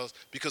ourselves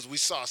because we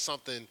saw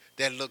something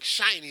that looked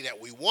shiny that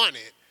we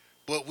wanted,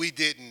 but we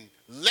didn't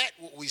let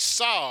what we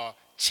saw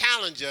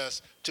challenge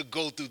us to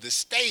go through the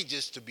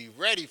stages to be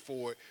ready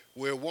for it,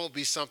 where it won't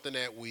be something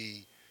that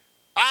we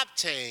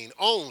obtain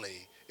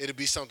only. It'll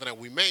be something that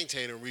we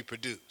maintain and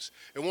reproduce.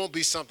 It won't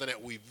be something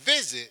that we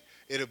visit.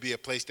 It'll be a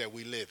place that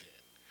we live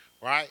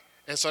in, right?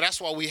 And so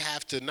that's why we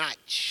have to not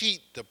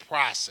cheat the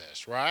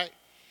process, right?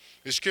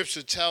 The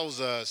scripture tells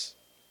us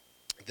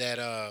that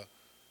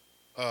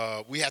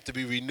we have to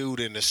be renewed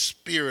in the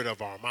spirit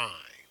of our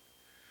mind.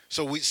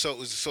 So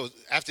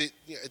after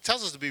it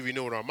tells us to be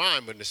renewed in our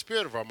mind, but in the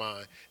spirit of our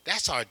mind,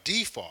 that's our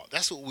default.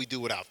 That's what we do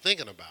without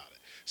thinking about it.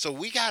 So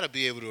we got to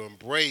be able to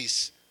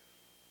embrace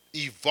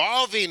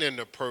evolving in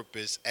the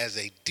purpose as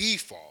a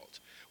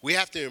default. We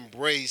have to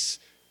embrace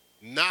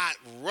not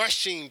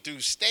rushing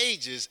through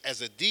stages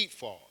as a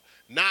default,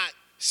 not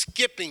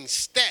skipping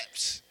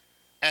steps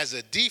as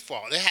a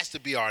default. It has to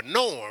be our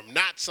norm,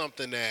 not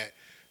something that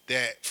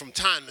from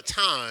time to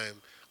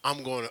time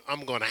I'm going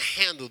to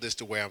handle this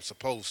the way I'm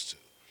supposed to.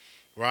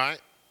 Right?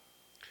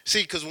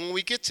 See, because when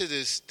we get to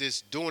this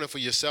doing it for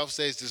yourself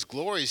stage, this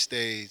glory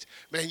stage,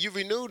 man, you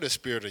renew the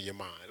spirit of your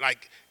mind.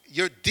 Like,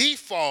 your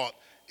default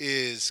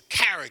is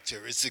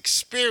character, it's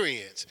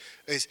experience.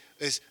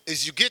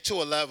 Is you get to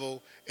a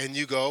level and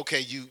you go, okay,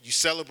 you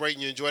celebrate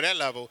and you enjoy that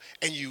level,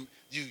 and you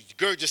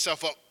gird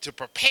yourself up to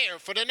prepare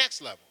for the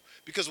next level.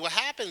 Because what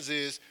happens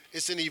is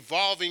it's an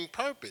evolving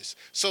purpose.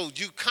 So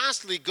you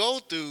constantly go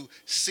through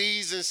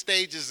seasons,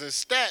 stages, and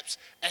steps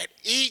at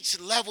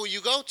each level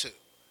you go to.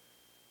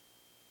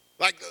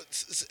 Like,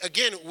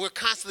 again, we're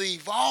constantly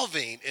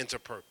evolving into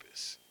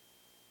purpose,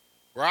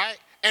 right?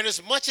 And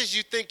as much as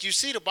you think you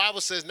see, the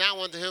Bible says,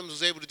 now unto him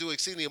who's able to do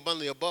exceedingly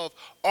abundantly above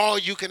all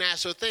you can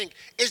ask or think,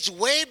 it's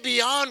way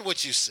beyond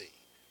what you see.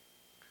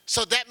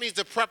 So that means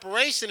the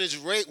preparation is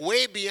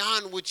way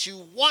beyond what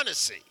you want to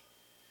see.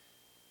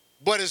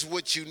 But it's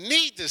what you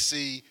need to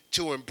see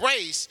to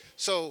embrace.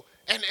 So,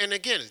 and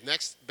again, it's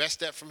next best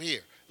step from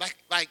here.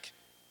 Like,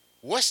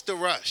 what's the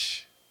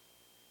rush?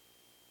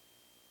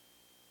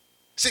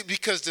 See,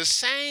 because the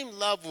same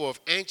level of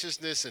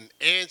anxiousness and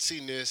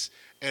antsiness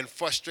and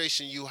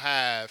frustration you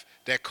have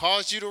that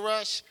caused you to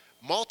rush,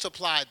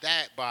 multiply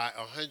that by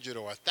 100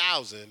 or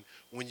 1,000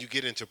 when you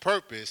get into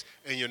purpose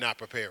and you're not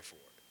prepared for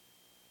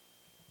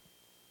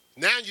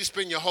it. Now you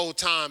spend your whole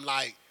time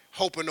like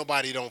hoping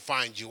nobody don't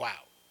find you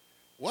out.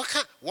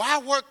 Why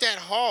work that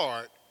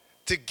hard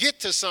to get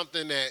to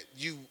something that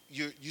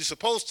you're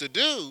supposed to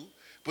do,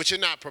 but you're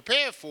not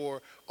prepared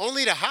for,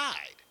 only to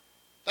hide?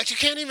 Like you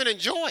can't even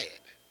enjoy it.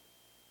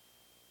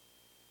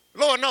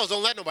 Lord knows,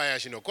 don't let nobody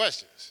ask you no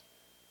questions.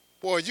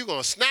 Boy, you're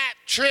going to snap,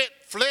 trip,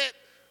 flip,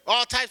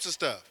 all types of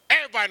stuff.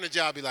 Everybody in the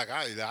job be like,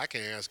 I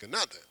can't ask her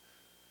nothing.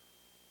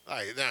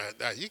 Like,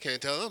 nah, you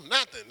can't tell them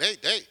nothing.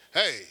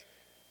 Hey,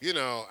 you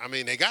know, I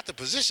mean, they got the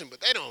position, but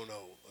they don't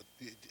know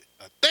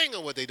a thing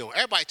of what they're doing.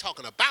 Everybody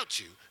talking about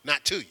you,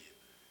 not to you.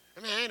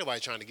 I mean, ain't nobody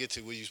trying to get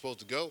to where you're supposed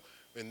to go,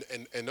 and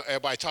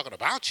everybody talking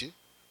about you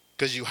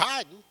because you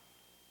hiding.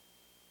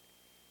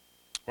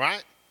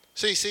 Right?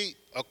 See,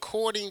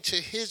 according to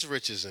his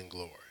riches and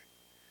glory.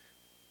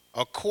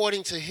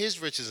 According to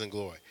his riches and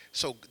glory.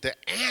 So the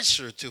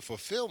answer to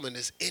fulfillment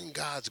is in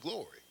God's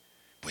glory.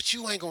 But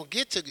you ain't going to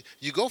get to,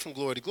 you go from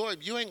glory to glory,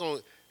 you ain't going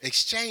to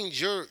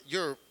exchange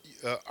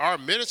our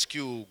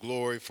minuscule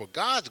glory for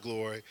God's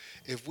glory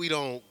if we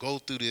don't go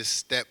through this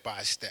step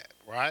by step,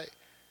 right?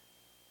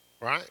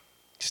 Right?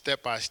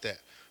 Step by step.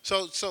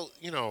 So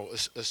you know,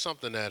 it's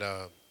something that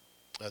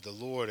the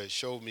Lord had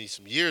showed me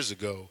some years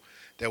ago,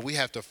 that we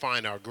have to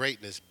find our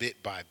greatness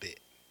bit by bit.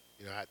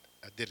 You know, I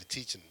did a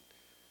teaching,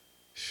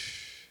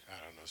 I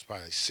don't know, it's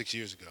probably 6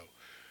 years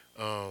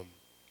ago.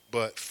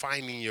 But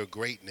finding your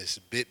greatness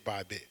bit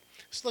by bit.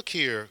 Let's look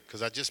here,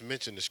 because I just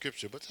mentioned the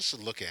scripture, but let's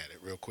just look at it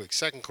real quick.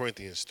 2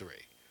 Corinthians 3.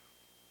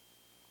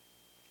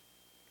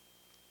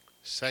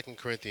 2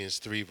 Corinthians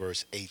 3,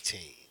 verse 18.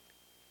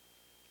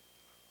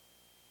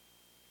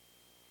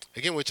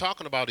 Again, we're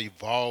talking about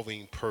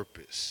evolving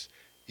purpose.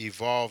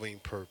 Evolving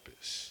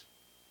purpose.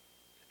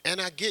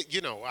 And I get,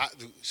 you know,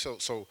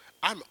 so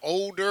I'm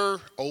older,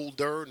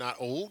 not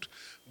old,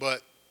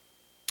 but,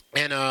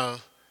 and no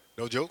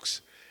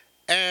jokes.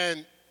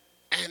 And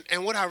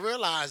what I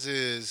realize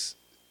is,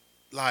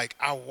 like,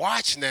 I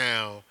watch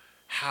now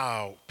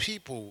how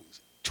people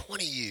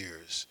 20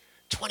 years,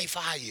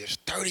 25 years,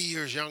 30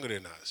 years younger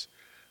than us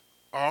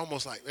are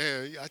almost like,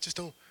 man, I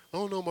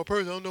don't know my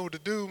purpose. I don't know what to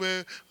do,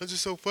 man. I'm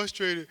just so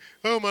frustrated.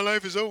 Oh, my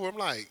life is over. I'm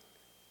like,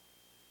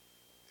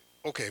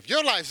 okay, if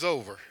your life's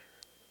over,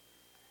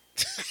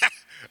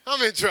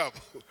 I'm in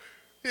trouble.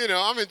 You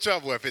know, I'm in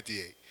trouble at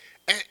 58.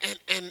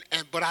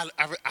 But I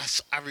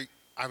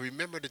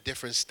remember the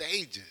different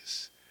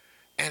stages.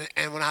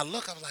 And when I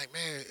look, I'm like,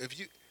 man, if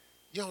you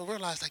don't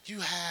realize, like, you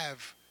don't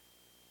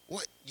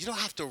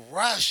have to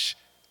rush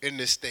in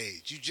this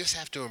stage. You just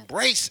have to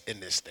embrace in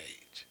this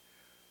stage.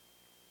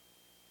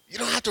 You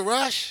don't have to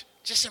rush,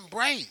 just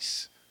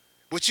embrace.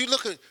 But you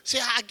looking, see,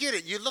 I get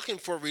it. You're looking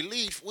for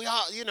relief. We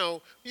all, you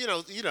know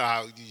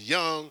how you're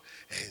young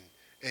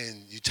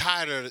and you're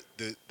tired of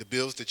the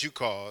bills that you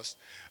caused.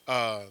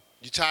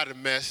 You're tired of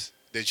the mess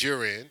that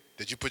you're in,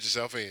 that you put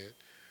yourself in.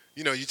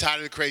 You know, you're tired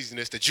of the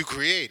craziness that you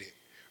created,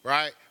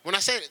 right? When I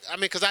say it, I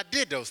mean, because I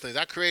did those things.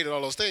 I created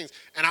all those things,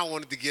 and I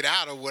wanted to get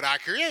out of what I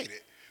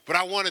created. But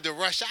I wanted to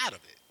rush out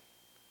of it.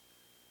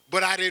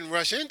 But I didn't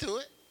rush into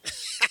it.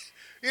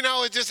 You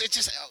know, it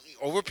just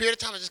over a period of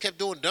time, I just kept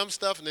doing dumb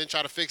stuff and then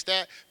try to fix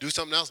that, do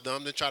something else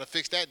dumb, then try to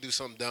fix that, do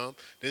something dumb,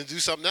 then do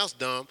something else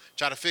dumb,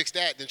 try to fix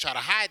that, then try to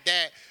hide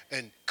that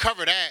and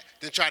cover that,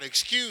 then try to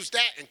excuse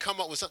that and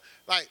come up with something.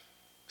 Like,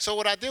 so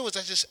what I did was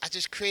I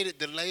just created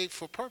delay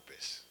for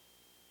purpose.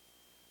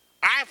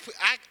 I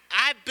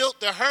built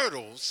the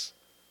hurdles,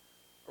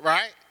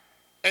 right?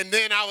 And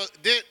then I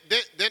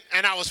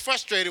was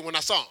frustrated when I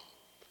saw them.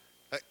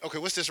 Like, okay,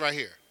 what's this right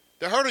here?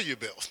 The hurdle you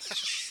built.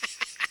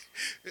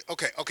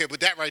 Okay, but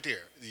that right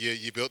there,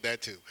 you built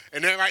that too.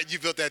 And then, right, you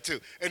built that too.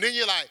 And then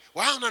you're like,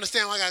 well, I don't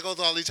understand why I got to go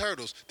through all these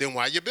hurdles. Then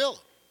why you build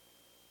them?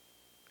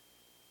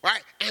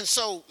 Right? And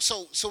so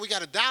we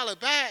got to dial it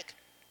back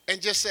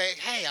and just say,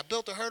 hey, I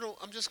built a hurdle.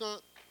 I'm just going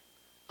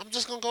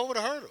to go over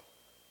the hurdle.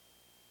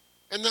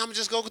 And then I'm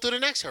just going to go through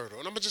the next hurdle.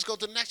 And I'm going to just go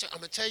to the next hurdle.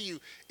 I'm going to tell you,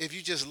 if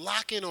you just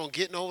lock in on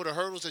getting over the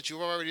hurdles that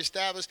you've already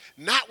established,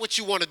 not what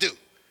you want to do.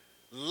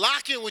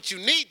 Lock in what you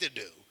need to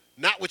do,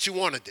 not what you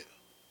want to do.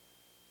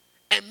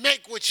 And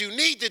make what you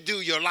need to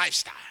do your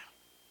lifestyle.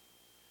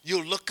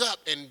 you'll look up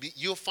and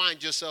you'll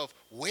find yourself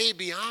way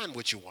beyond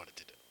what you wanted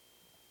to do.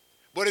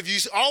 But if you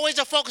always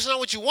are focusing on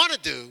what you want to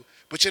do,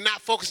 but you're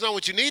not focusing on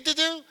what you need to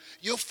do,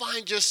 you'll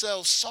find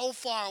yourself so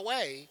far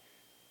away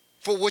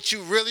for what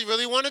you really,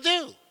 really want to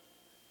do.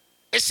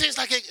 It seems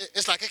like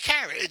it's like a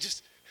carrot.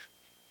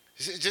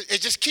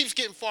 It just keeps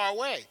getting far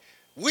away.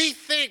 We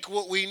think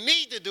what we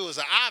need to do is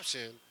an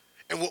option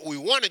and what we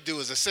want to do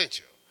is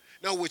essential.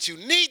 No, what you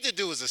need to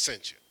do is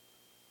essential.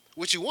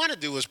 What you want to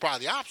do is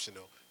probably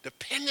optional,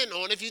 depending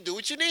on if you do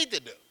what you need to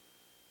do.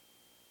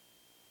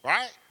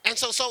 Right? And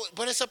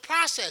but it's a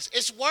process.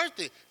 It's worth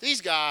it.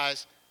 These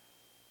guys,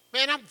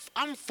 man,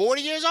 I'm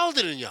 40 years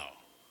older than y'all.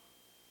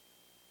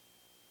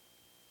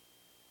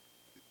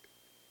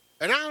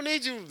 And I don't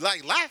need you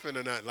like laughing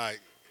or nothing. Like,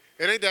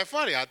 it ain't that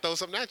funny. I'll throw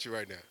something at you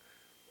right now.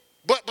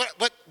 But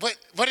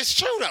it's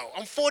true though.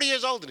 I'm 40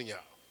 years older than y'all.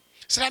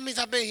 So that means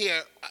I've been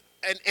here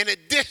in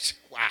addition,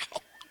 wow.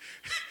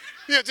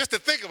 Yeah, just to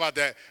think about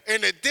that,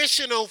 an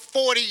additional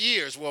 40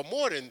 years. Well,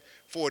 more than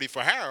 40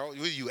 for Harold.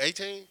 Were you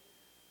 18?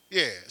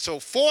 Yeah, so I'm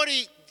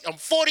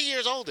 40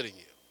 years older than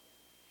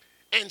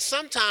you. And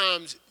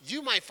sometimes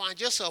you might find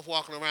yourself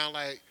walking around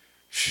like,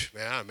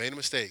 man, I made a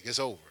mistake. It's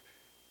over.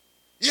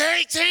 You're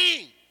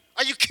 18.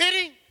 Are you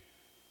kidding?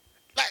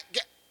 Like,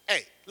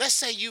 hey, let's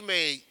say you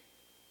made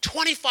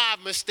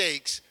 25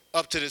 mistakes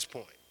up to this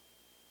point.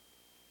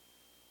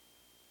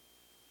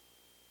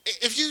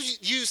 If you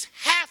use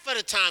half of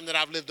the time that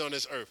I've lived on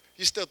this earth,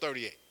 you're still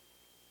 38.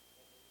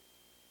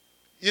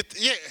 Yeah,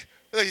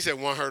 he said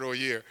one hurdle a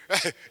year.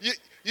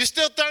 You're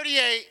still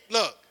 38.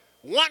 Look,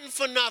 wanting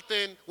for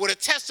nothing with a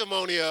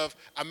testimony of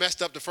I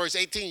messed up the first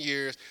 18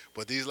 years,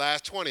 but these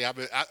last 20, I've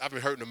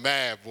been hurting them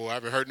bad, boy.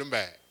 I've been hurting them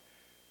bad.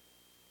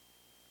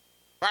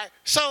 Right?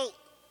 So,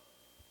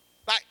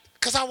 like,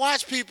 because I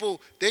watch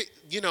people, the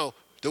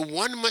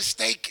one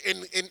mistake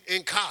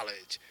in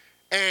college,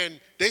 and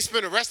they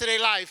spend the rest of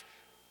their life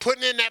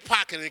putting it in that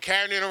pocket and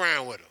carrying it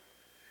around with them.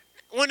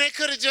 When they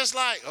could have just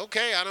like,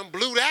 okay, I done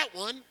blew that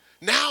one.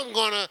 Now I'm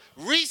going to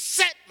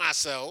reset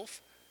myself.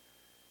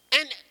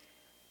 And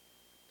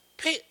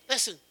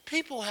listen,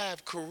 people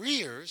have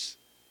careers,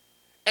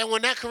 and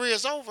when that career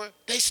is over,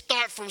 they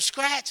start from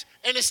scratch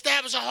and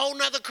establish a whole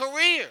nother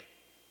career.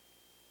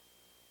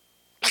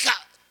 Like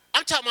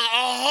I'm talking about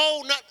a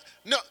whole nother,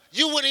 no,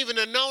 you wouldn't even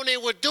have known they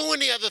were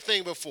doing the other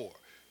thing before.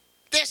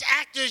 There's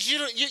actors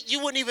you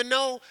wouldn't even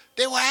know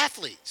they were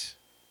athletes.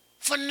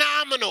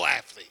 Phenomenal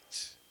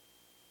athletes.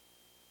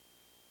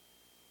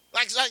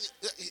 Like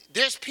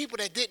there's people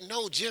that didn't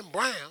know Jim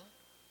Brown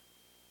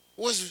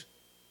was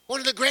one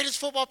of the greatest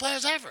football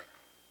players ever.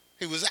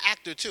 He was an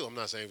actor too. I'm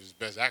not saying he was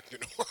the best actor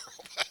in the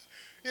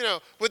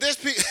world, but there's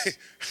people.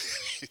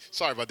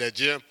 Sorry about that,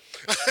 Jim.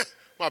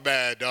 My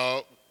bad,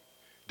 dog.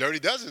 Dirty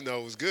Dozen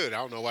though was good. I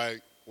don't know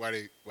why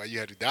you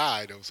had to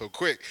die though so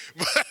quick.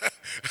 But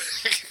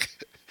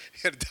he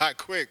had to die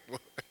quick.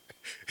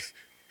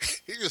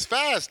 He was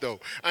fast though.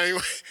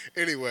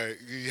 Anyway,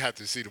 you have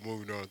to see the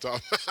movie. You know what I'm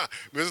talking about.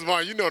 Mrs.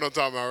 Martin, you know what I'm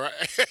talking about,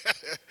 right?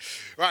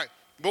 Right.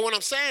 But what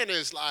I'm saying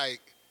is, like,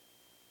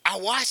 I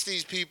watch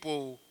these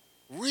people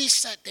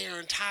reset their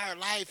entire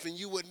life, and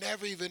you would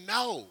never even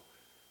know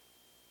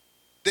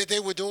that they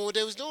were doing what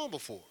they was doing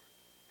before.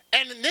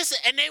 And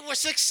they were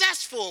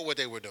successful at what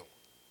they were doing.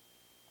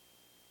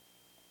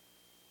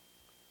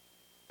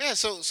 Yeah,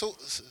 so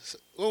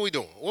what are we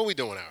doing? What are we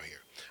doing out here?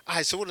 All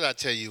right, so what did I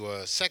tell you?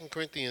 2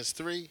 Corinthians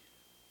 3,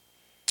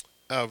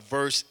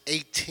 verse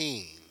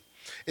 18.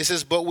 It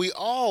says, but we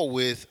all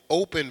with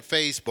open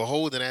face,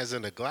 beholding as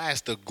in a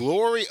glass the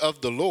glory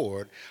of the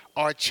Lord,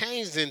 are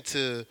changed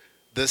into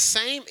the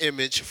same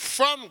image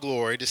from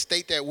glory, the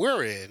state that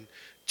we're in,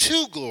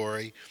 to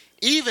glory,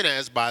 even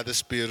as by the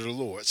Spirit of the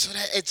Lord. So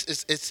that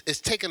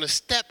it's taking a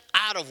step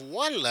out of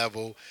one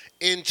level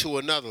into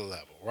another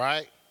level,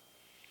 right?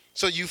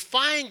 So you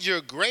find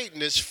your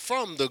greatness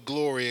from the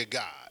glory of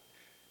God.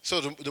 So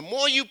the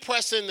more you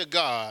press into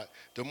God,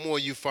 the more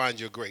you find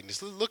your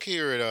greatness. Look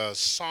here at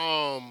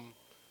Psalm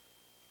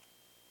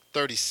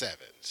 37.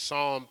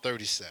 Psalm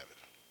 37.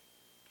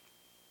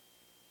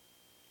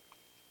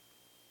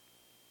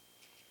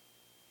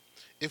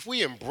 If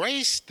we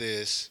embrace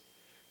this,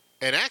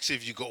 and actually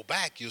if you go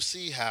back, you'll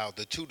see how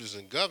the tutors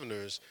and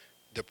governors,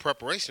 the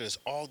preparation is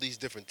all these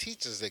different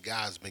teachings that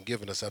God's been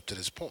giving us up to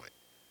this point.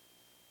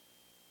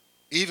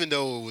 Even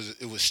though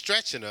it was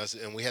stretching us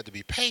and we had to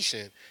be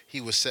patient, he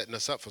was setting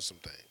us up for some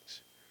things.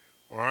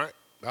 All right?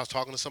 I was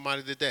talking to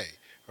somebody today.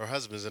 Her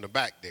husband's in the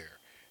back there.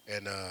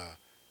 And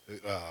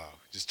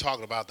just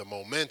talking about the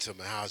momentum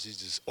and how she's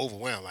just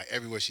overwhelmed. Like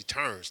everywhere she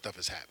turns, stuff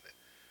is happening.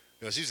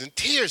 She was in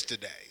tears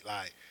today.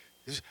 Like,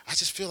 I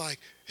just feel like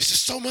it's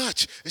just so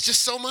much. It's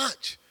just so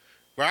much.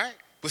 Right?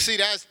 But see,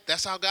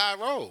 that's how God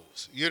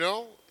rolls.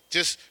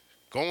 Just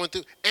going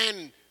through.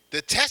 And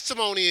the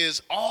testimony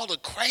is all the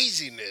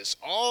craziness,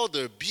 all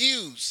the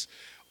abuse,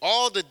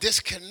 all the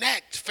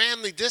disconnect,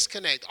 family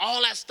disconnect,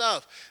 all that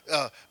stuff,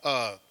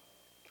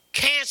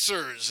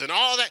 cancers and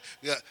all that,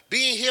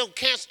 being healed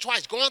cancer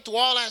twice, going through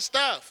all that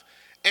stuff.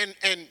 And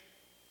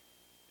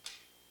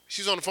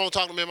She was on the phone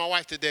talking to me and my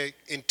wife today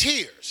in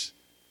tears.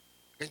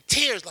 In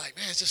tears, like,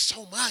 man, it's just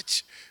so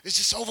much. It's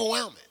just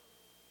overwhelming.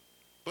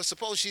 But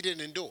suppose she didn't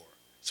endure.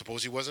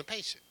 Suppose she wasn't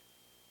patient.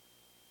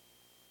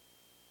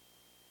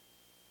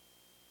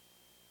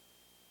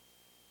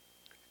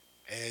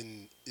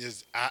 And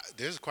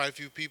there's quite a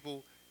few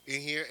people in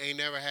here ain't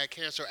never had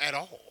cancer at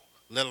all,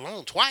 let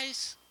alone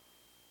twice.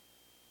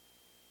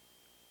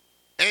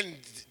 And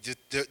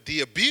the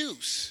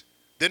abuse,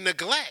 the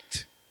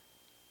neglect.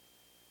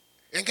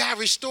 And God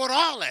restored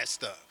all that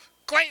stuff.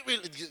 Great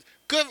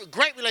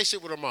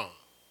relationship with her mom.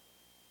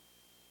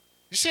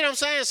 You see what I'm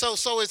saying?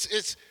 So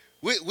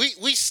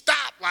we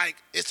stop like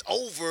it's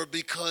over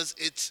because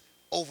it's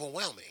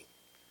overwhelming.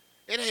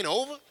 It ain't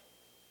over.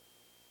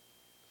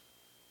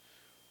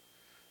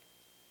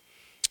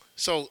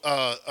 So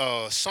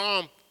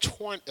Psalm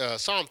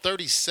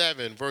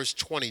 37, verse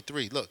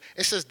 23. Look,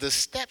 it says, the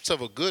steps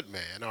of a good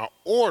man are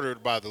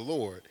ordered by the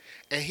Lord,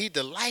 and he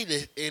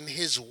delighteth in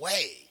his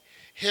way.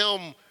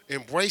 Him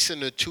embracing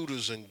the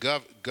tutors and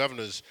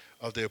governors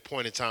of the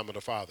appointed time of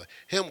the Father.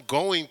 Him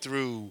going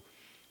through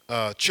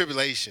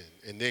tribulation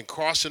and then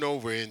crossing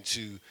over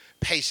into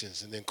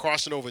patience and then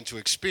crossing over into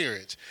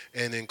experience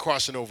and then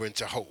crossing over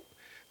into hope.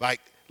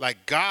 Like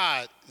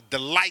God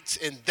delights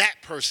in that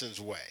person's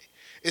way.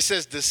 It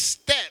says the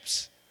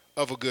steps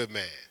of a good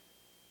man,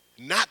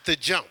 not the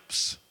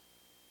jumps.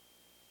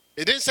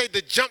 It didn't say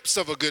the jumps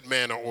of a good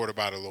man are ordered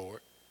by the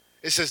Lord.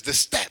 It says the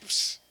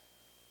steps,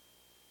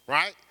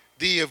 right?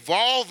 The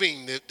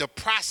evolving, the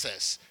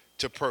process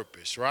to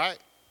purpose, right?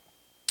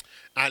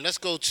 All right, let's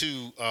go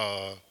to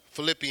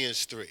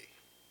Philippians 3.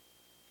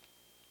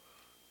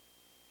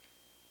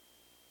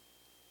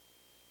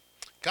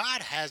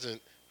 God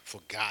hasn't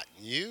forgotten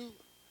you.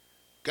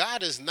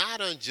 God is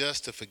not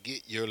unjust to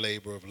forget your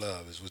labor of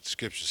love, is what the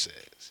scripture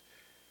says,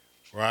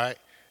 right?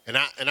 And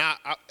I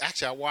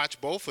watched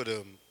both of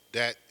them.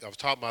 That I was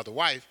talking about the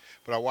wife,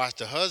 but I watched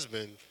the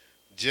husband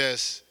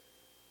just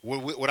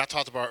what I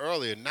talked about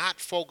earlier, not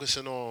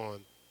focusing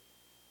on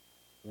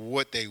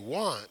what they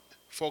want,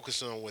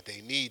 focusing on what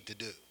they need to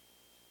do.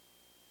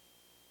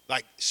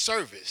 Like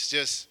service,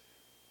 just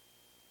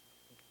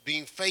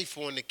being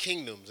faithful in the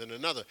kingdoms and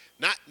another,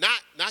 not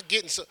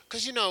getting so.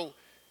 Because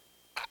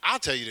I'll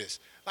tell you this.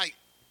 Like,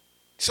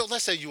 so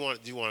let's say you want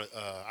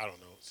I don't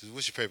know.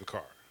 What's your favorite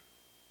car?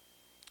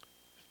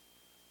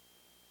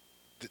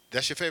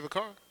 That's your favorite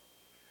car?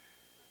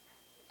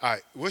 All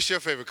right. What's your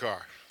favorite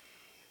car?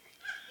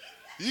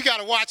 You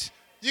gotta watch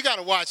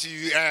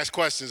you ask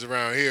questions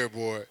around here,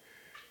 boy.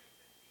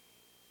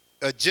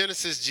 A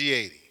Genesis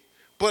G80.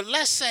 But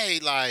let's say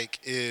like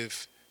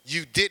if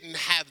you didn't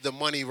have the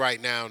money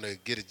right now to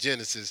get a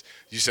Genesis,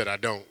 you said I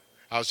don't.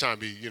 I was trying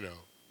to be,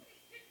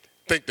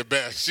 think the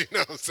best, you know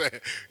what I'm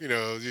saying?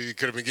 You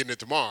could have been getting it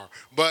tomorrow.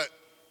 But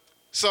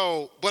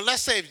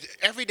let's say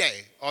every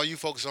day all you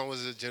focus on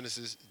was a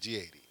Genesis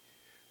G80.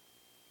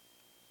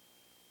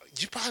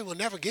 You probably will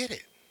never get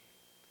it.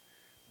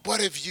 But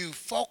if you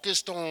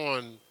focused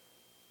on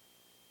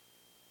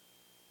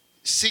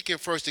seeking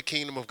first the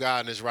kingdom of God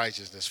and his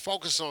righteousness,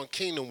 focus on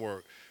kingdom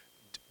work,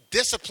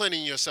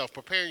 disciplining yourself,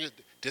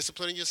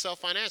 disciplining yourself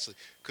financially.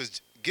 Because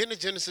getting a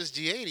Genesis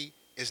G80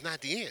 is not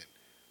the end.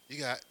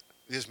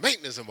 There's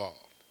maintenance involved.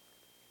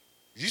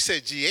 You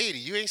said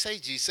G80, you ain't say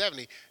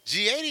G70.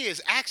 G80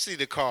 is actually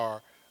the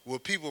car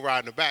with people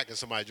riding the back and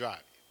somebody driving.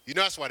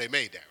 That's why they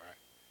made that, right?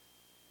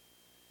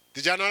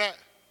 Did y'all know that?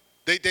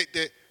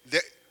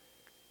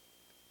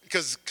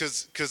 Because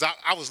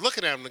I was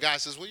looking at him, the guy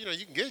says, well,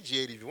 you can get a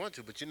G80 if you want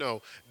to, but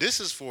this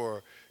is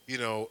for,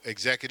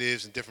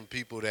 executives and different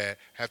people that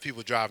have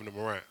people driving them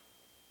around.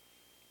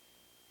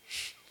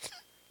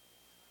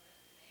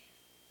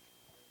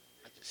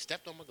 I just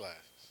stepped on my glasses.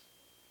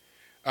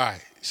 All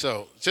right,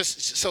 so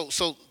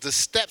so the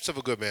steps of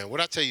a good man.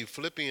 What I tell you,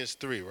 Philippians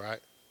 3, right?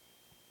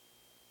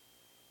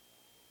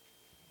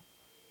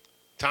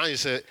 Tanya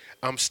said,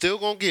 I'm still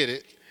going to get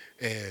it.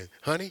 And,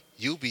 honey,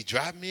 you'll be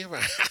driving me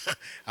around.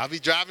 I'll be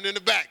driving in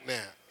the back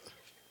now.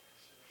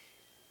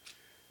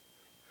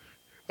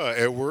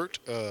 Edward,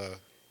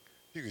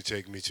 you can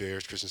take me to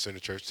Ayers Christian Center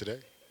Church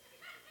today.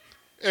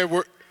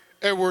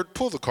 Edward,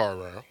 pull the car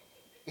around.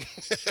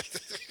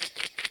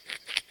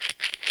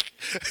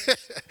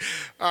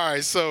 All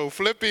right, so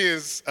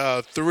Philippians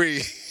 3.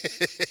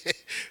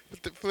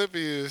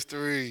 Philippians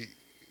 3.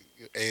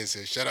 Ann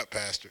says, shut up,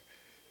 Pastor.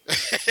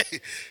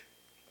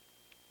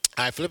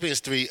 All right,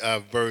 Philippians 3,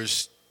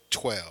 verse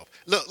 12.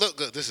 Look,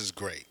 this is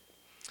great.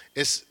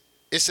 It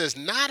says,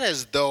 not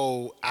as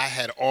though I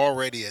had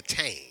already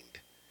attained,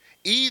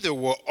 either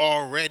were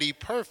already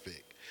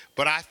perfect,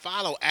 but I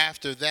follow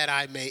after that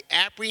I may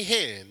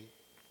apprehend.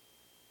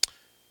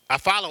 I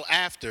follow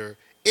after,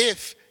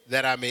 if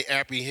that I may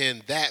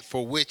apprehend that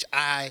for which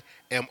I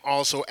am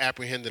also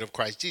apprehended of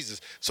Christ Jesus.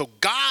 So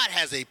God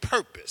has a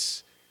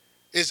purpose.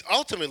 It's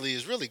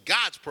really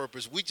God's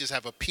purpose. We just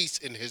have a piece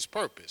in his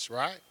purpose,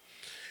 right?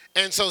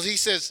 And so he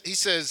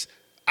says,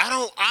 I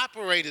don't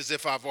operate as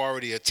if I've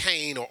already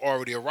attained or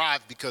already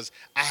arrived because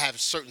I have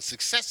certain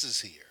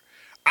successes here.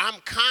 I'm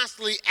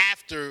constantly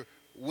after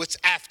what's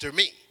after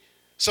me.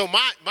 So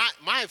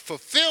my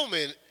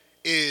fulfillment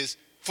is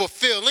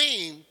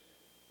fulfilling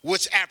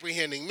what's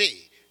apprehending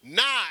me,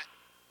 not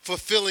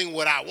fulfilling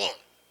what I want.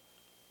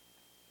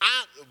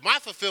 My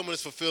fulfillment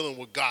is fulfilling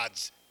what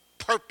God's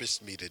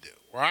purposed me to do,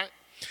 right?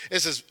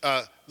 It says,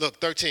 look,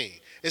 13.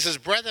 It says,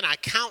 brethren, I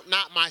count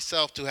not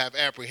myself to have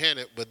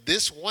apprehended, but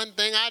this one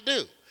thing I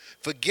do,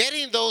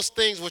 forgetting those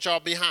things which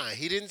are behind.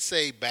 He didn't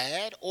say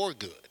bad or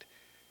good.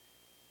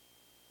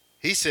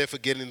 He said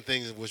forgetting the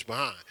things which are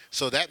behind.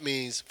 So that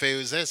means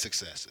failures and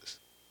successes,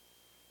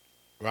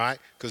 right?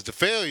 Because the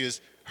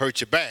failures hurt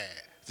you bad.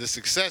 The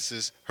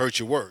successes hurt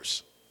you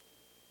worse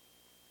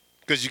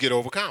because you get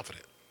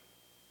overconfident,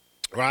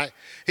 right?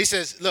 He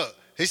says, look,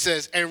 he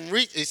says,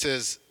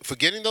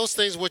 forgetting those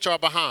things which are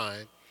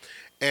behind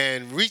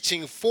and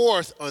reaching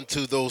forth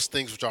unto those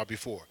things which are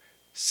before.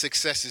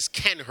 Successes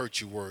can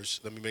hurt you worse.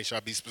 Let me make sure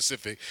I be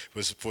specific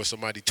before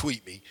somebody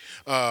tweet me.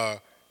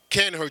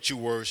 Can hurt you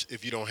worse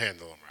if you don't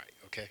handle them right,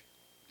 okay?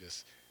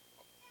 Just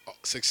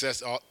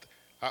success.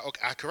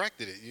 I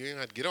corrected it. You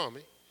didn't have to get on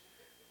me.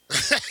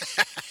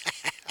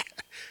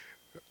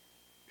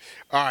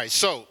 All right,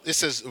 so it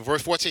says,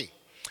 verse 14.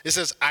 It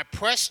says, I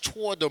press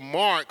toward the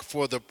mark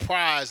for the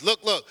prize, look,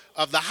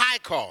 of the high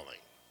calling,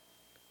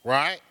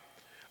 right,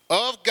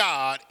 of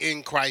God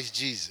in Christ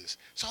Jesus.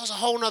 So it's a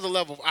whole nother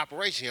level of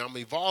operation here. I'm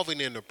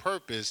evolving in the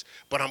purpose,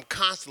 but I'm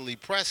constantly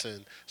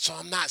pressing, so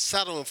I'm not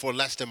settling for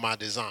less than my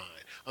design.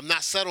 I'm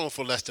not settling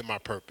for less than my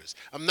purpose.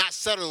 I'm not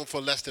settling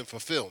for less than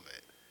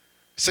fulfillment.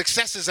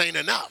 Successes ain't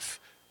enough.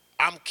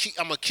 I'm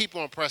going to keep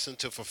on pressing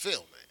to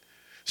fulfillment.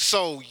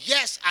 So,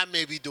 yes, I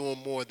may be doing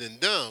more than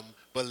them,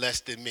 but less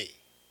than me.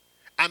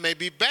 I may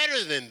be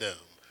better than them,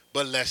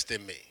 but less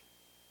than me.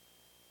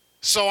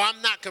 So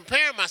I'm not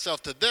comparing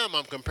myself to them.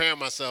 I'm comparing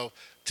myself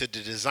to the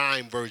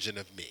design version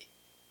of me,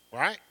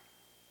 right?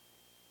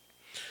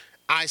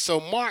 All right, so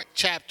Mark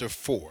chapter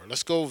 4.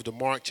 Let's go over to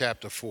Mark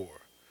chapter 4.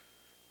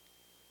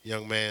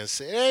 Young man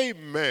said,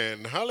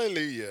 amen,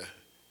 hallelujah.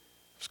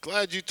 I was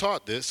glad you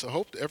taught this. I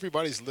hope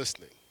everybody's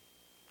listening.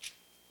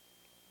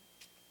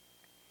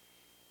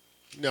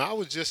 Now, I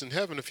was just in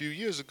heaven a few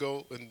years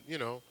ago, and,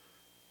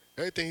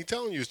 everything he's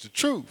telling you is the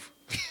truth.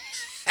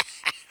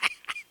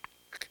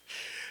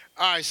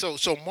 All right,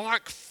 so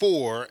Mark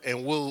 4,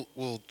 and we'll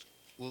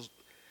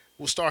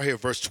start here,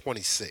 verse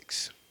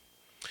 26.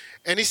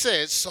 And he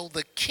says, so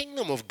the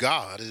kingdom of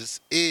God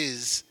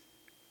is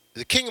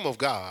the kingdom of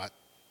God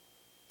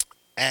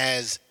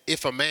as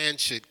if a man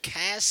should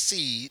cast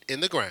seed in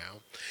the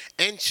ground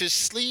and should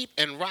sleep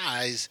and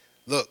rise,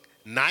 look,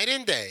 night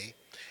and day,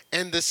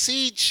 and the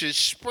seed should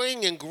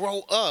spring and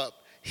grow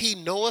up, he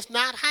knoweth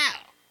not how.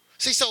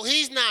 See, so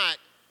he's not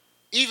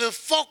even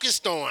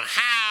focused on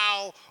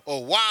how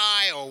or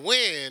why or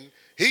when.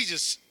 He's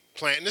just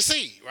planting the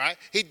seed, right?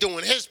 He's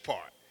doing his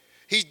part.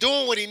 He's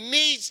doing what he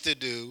needs to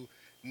do,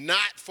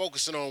 not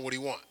focusing on what he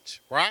wants,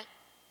 right?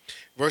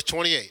 Verse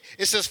 28,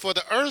 it says, for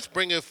the earth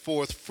bringeth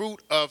forth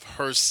fruit of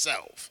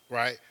herself,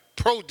 right?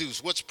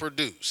 Produce, what's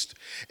produced?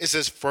 It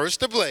says, first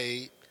the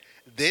blade,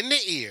 then the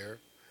ear,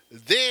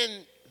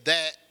 then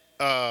the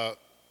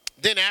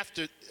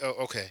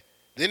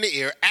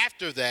ear,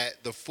 after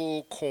that, the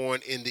full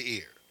corn in the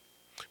ear.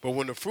 But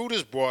when the fruit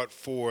is brought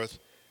forth,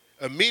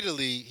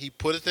 immediately he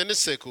putteth in the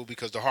sickle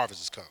because the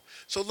harvest is come.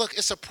 So look,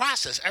 it's a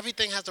process.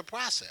 Everything has a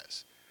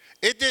process.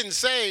 It didn't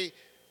say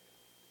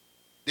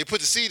they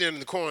put the seed in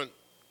and the corn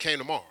came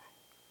tomorrow.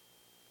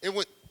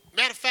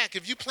 Matter of fact,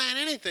 if you plant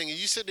anything and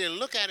you sit there and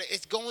look at it,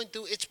 it's going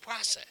through its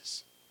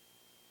process.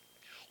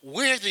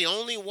 We're the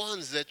only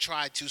ones that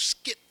try to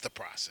skip the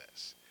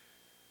process.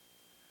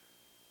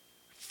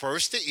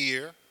 First the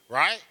ear,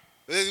 right?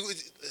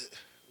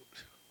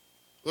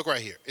 Look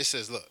right here. It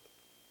says, look.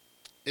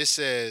 It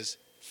says,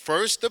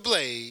 first the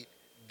blade,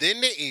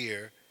 then the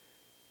ear.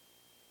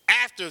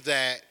 After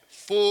that,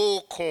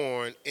 full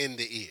corn in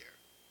the ear.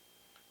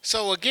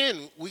 So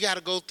again, we got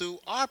to go through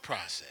our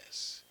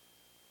process,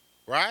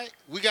 right?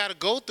 We got to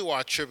go through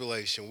our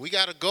tribulation. We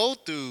got to go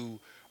through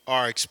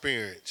our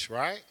experience,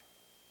 right?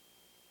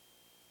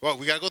 Well,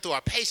 we got to go through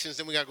our patience,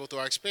 then we got to go through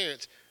our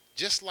experience,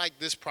 just like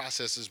this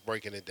process is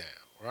breaking it down,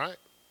 right?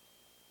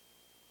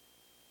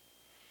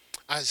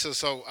 I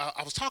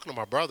was talking to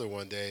my brother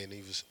one day, and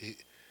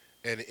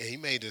he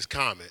made this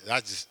comment.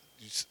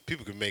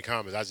 People can make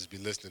comments. I just be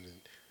listening,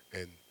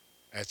 and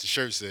as the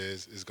shirt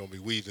says, it's gonna be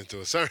weaved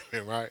into a sermon,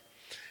 right?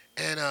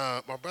 And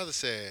my brother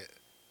said,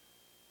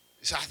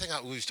 so I think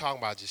we was talking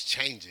about just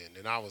changing,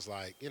 and I was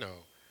like, because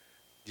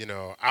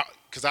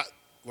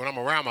when I'm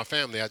around my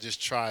family, I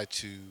just try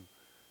to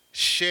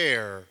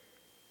share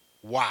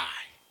why,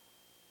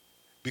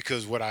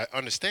 because what I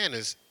understand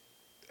is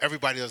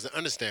everybody doesn't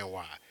understand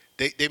why.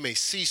 They may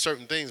see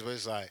certain things, but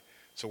it's like,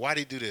 so why did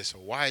he do this? Or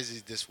why is he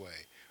this way?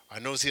 I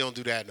notice he don't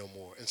do that no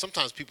more. And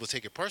sometimes people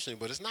take it personally,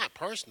 but it's not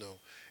personal.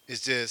 It's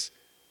just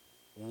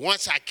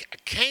once I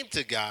came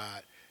to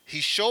God, he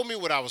showed me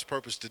what I was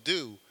purposed to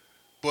do,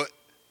 but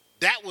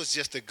that was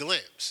just a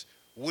glimpse.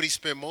 What he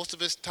spent most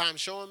of his time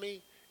showing me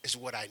is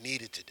what I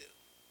needed to do.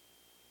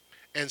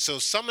 And so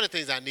some of the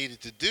things I needed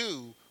to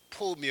do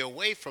pulled me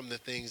away from the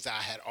things that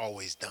I had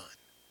always done.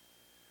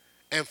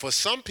 And for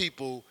some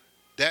people,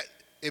 that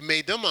it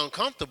made them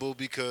uncomfortable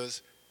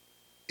because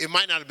it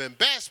might not have been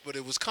best, but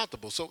it was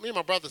comfortable. So me and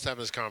my brother's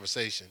having this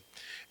conversation,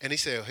 and he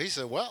said,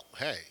 well,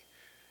 hey,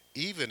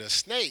 even a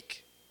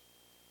snake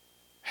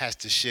has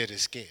to shed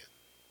its skin.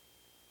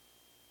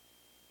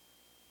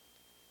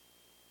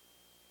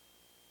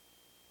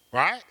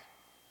 Right?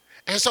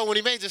 And so when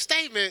he made the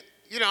statement,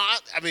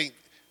 I mean,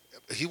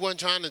 he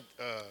wasn't trying to,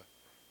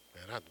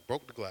 man, I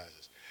broke the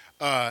glasses.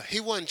 He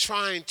wasn't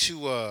trying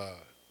to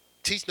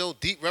teach no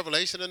deep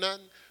revelation or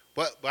nothing,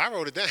 but I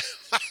wrote it down.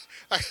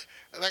 like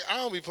I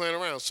don't be playing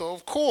around. So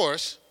of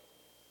course,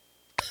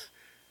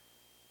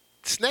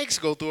 snakes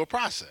go through a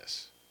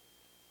process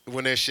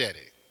when they're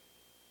shedding.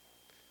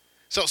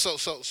 So,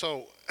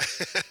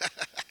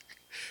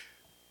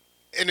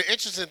 and the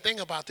interesting thing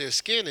about their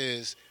skin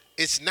is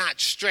it's not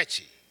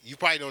stretchy. You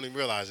probably don't even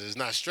realize it. It's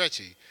not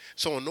stretchy.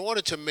 So in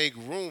order to make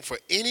room for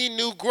any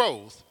new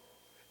growth,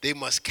 they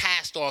must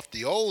cast off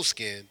the old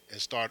skin and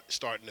start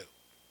new.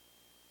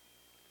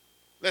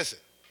 Listen,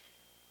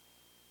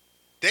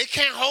 they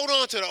can't hold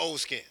on to the old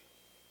skin.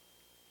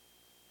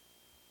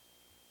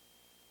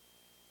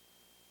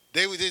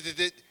 The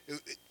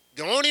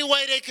only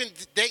way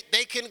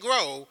they can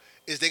grow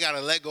is they got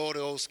to let go of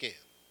the old skin.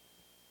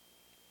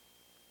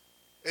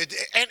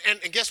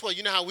 And guess what?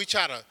 You know how we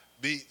try to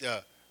be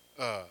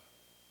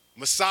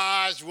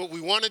massage what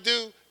we want to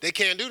do? They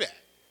can't do that.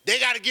 They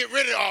got to get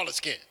rid of all the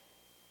skin.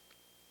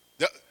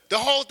 The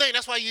whole thing.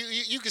 That's why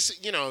you can see,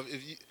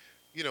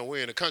 if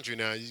we're in the country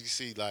now, you can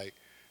see like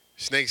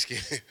snake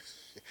skin.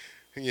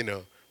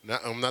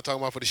 I'm not talking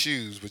about for the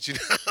shoes, but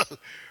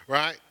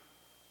right?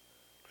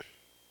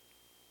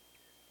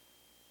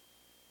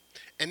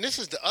 And this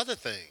is the other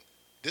thing.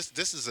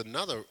 This is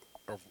another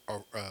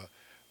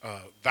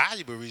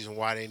valuable reason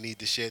why they need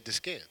to shed the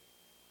skin.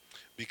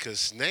 Because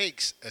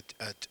snakes,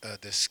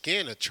 the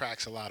skin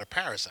attracts a lot of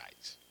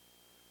parasites.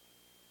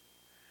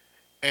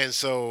 And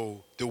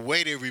so the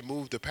way they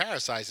remove the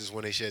parasites is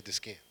when they shed the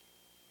skin.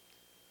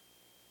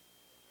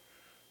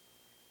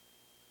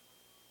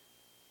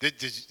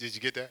 Did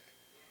you get that?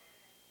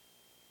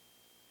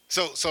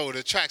 So it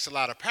attracts a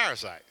lot of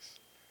parasites.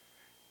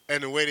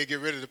 And the way they get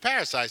rid of the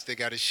parasites, they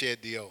got to shed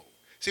the old.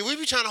 See, we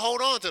be trying to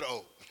hold on to the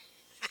old.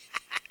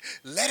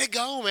 Let it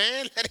go,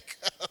 man. Let it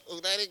go.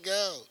 Let it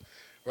go.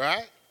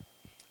 Right?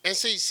 And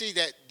see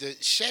that the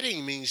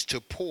shedding means to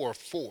pour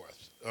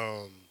forth.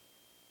 I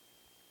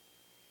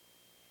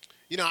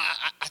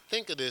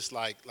think of this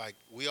like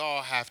we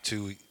all have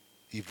to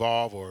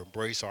evolve or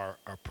embrace our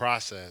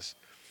process.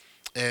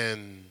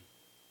 And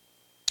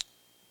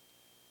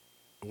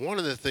one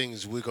of the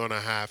things we're going to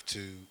have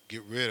to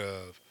get rid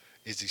of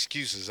is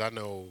excuses. I don't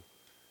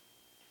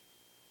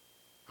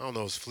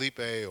know if it's Felipe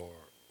or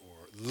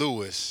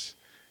Lewis.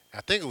 I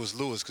think it was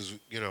Lewis because,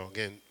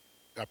 again,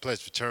 I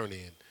pledged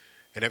fraternity,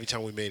 and every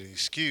time we made an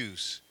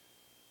excuse,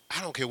 I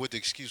don't care what the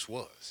excuse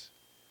was.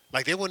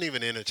 Like, they weren't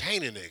even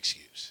entertaining the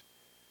excuse.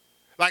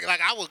 Like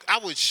I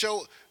would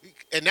show,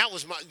 and that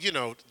was my,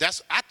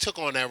 I took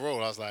on that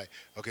role. I was like,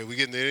 okay, we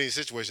get into any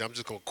situation, I'm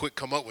just going to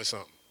come up with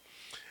something.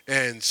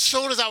 And as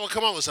soon as I would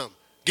come up with something,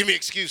 give me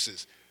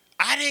excuses.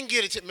 I didn't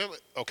get it. Remember?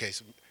 Okay,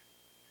 so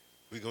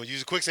we're going to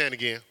use the quicksand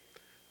again.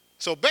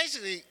 So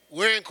basically,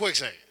 we're in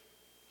quicksand.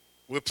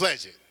 We're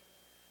pledging.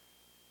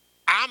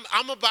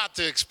 I'm about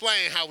to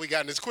explain how we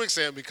got in this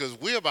quicksand because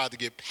we're about to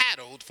get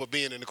paddled for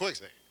being in the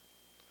quicksand.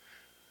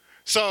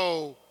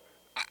 So,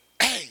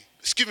 hey,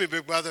 excuse me,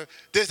 big brother.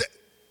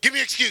 Give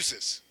me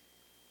excuses.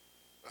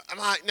 I'm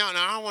like, no,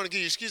 I don't want to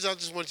give you excuses. I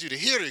just want you to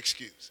hear the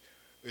excuse.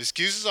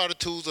 Excuses are the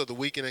tools of the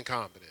weak and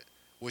incompetent,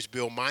 which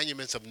build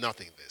monuments of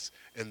nothingness.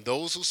 And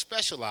those who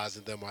specialize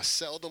in them are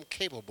seldom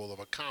capable of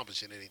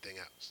accomplishing anything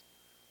else.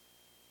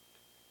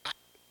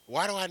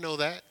 Why do I know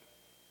that?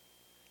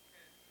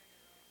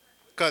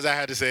 Because I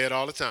had to say it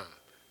all the time.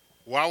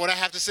 Why would I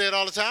have to say it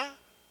all the time?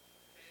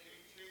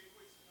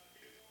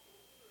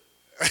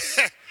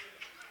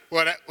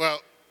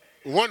 Well,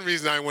 one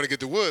reason I didn't want to get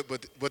the wood,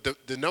 but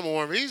the number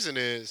one reason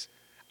is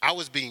I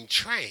was being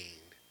trained.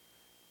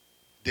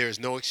 There's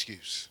no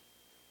excuse.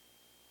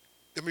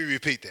 Let me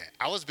repeat that.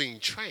 I was being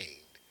trained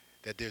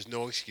that there's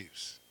no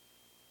excuse.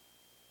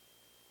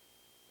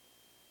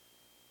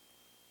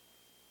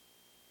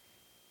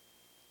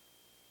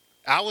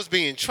 I was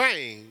being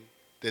trained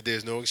that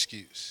there's no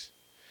excuse.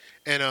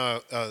 And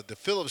the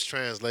Phillips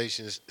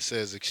translation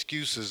says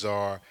excuses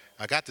are,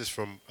 I got this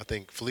from, I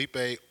think,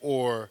 Felipe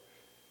or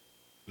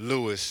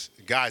Lewis,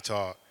 Guy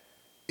Talk,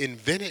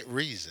 invented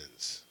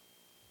reasons.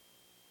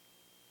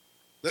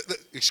 The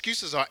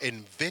excuses are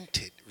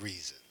invented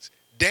reasons.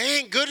 They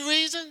ain't good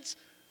reasons.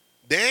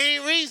 They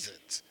ain't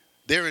reasons.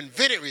 They're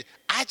invented reasons.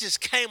 I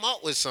just came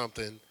up with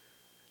something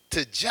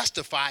to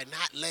justify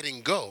not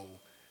letting go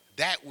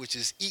that which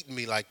is eating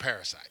me like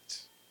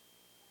parasites.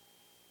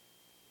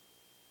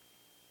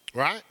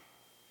 Right?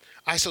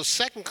 All right, so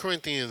 2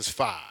 Corinthians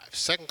 5.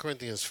 2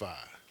 Corinthians 5.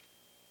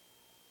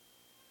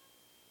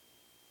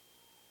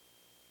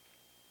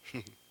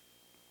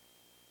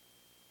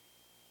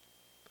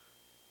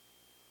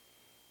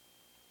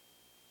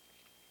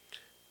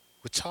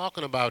 We're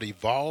talking about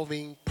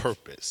evolving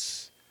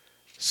purpose.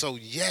 So,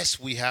 yes,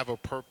 we have a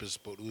purpose,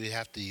 but we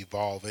have to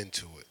evolve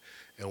into it.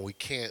 And we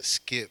can't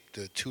skip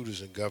the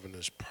tutors and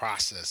governors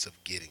process of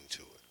getting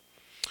to it.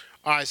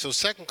 All right, so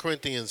 2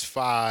 Corinthians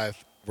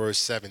 5, verse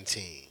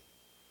 17.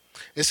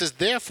 It says,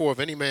 therefore, if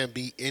any man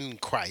be in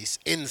Christ,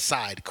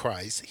 inside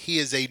Christ, he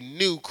is a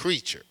new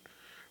creature,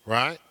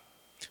 right?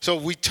 So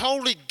we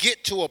totally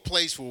get to a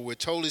place where we're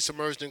totally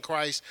submerged in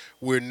Christ,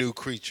 we're new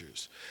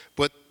creatures.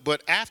 But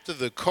after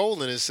the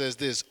colon, it says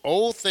this,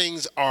 old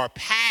things are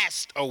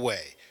passed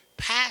away.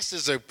 Past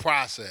is a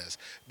process.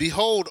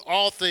 Behold,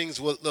 all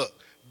things will,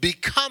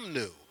 become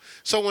new.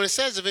 So when it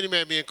says, if any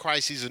man be in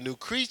Christ, he's a new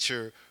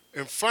creature,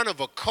 in front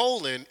of a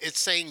colon, it's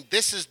saying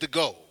this is the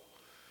goal.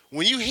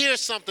 When you hear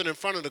something in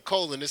front of the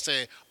colon, it's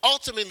saying,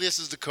 ultimately, this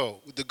is the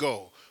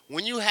goal.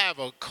 When you have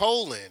a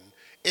colon,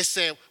 it's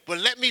saying, but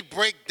let me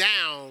break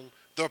down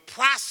the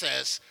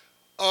process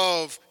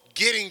of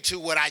getting to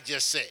what I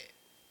just said.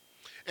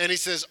 And he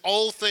says,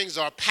 old things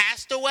are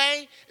passed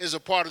away is a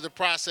part of the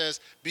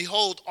process.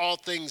 Behold, all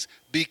things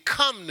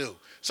become new.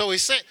 So he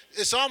said,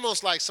 it's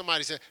almost like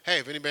somebody said, hey,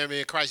 if any man be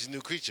in Christ is a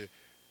new creature.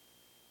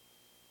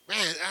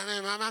 Man,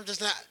 I'm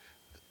just not.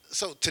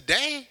 So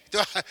today,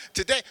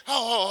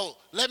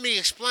 let me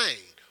explain.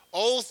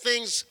 Old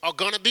things are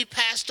going to be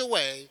passed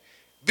away.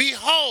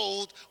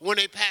 Behold, when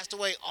they passed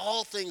away,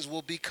 all things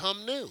will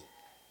become new.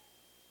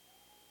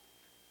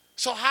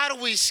 So how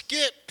do we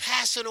skip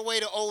passing away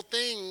the old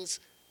things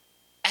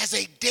as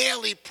a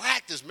daily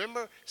practice?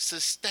 Remember,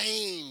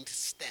 sustained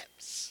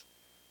steps.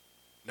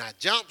 Not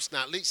jumps,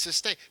 not leaps,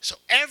 sustained. So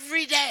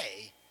every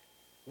day,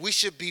 we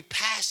should be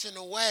passing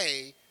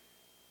away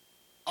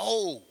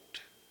old.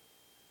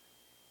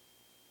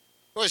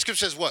 Well, the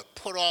scripture says what?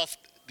 Put off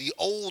the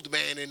old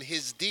man and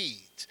his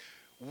deeds.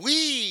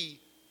 We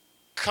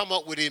come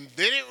up with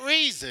invented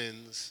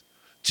reasons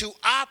to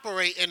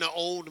operate in the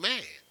old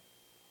man.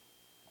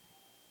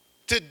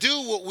 To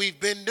do what we've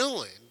been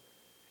doing,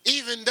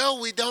 even though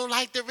we don't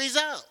like the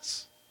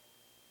results.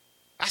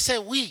 I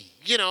said we,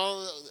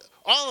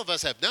 all of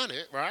us have done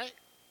it, right?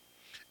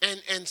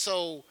 And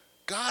so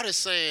God is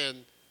saying,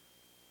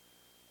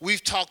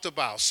 we've talked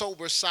about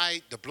sober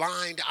sight, the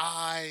blind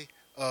eye,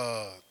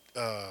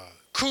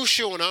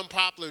 crucial and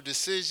unpopular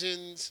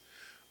decisions,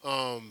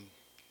 something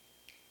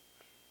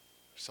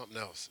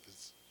else.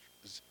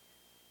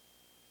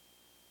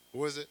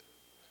 What was it?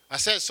 I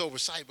said sober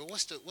sight, but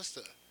what's the?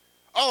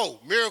 Oh,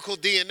 miracle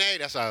DNA.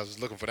 That's why I was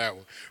looking for that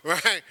one,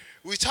 right?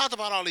 We talked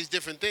about all these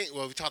different things.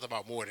 Well, we talked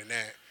about more than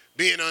that.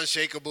 Being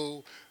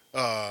unshakable.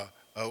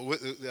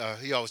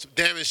 He always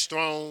damaged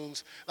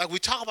thrones. Like we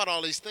talk about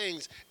all these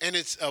things, and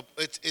it's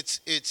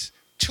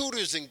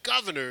tutors and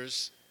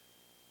governors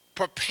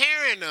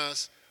preparing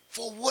us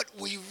for what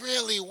we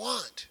really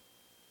want.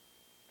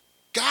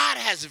 God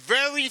has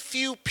very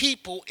few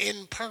people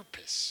in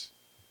purpose.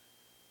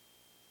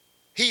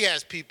 He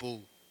has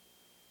people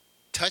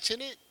touching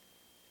it,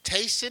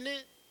 tasting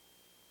it.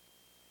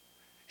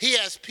 He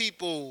has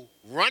people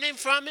running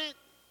from it.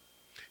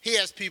 He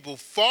has people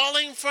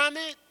falling from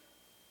it.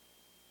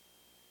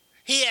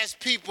 He has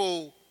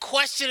people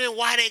questioning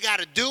why they got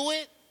to do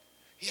it.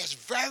 He has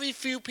very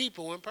few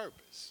people in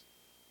purpose.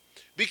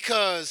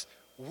 Because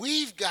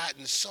we've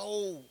gotten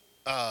so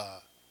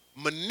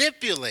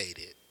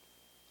manipulated,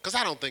 because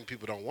I don't think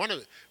people don't want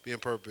to be in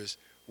purpose.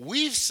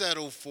 We've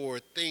settled for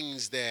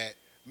things that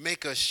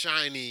make us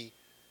shiny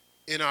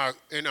in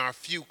our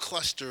few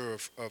cluster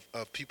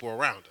of people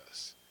around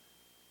us.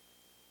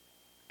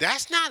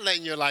 That's not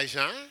letting your light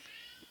shine.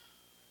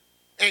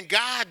 And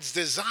God's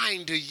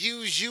designed to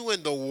use you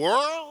in the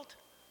world,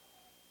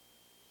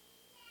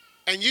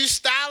 and you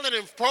styling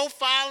and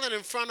profiling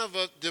in front of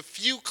the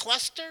few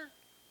cluster.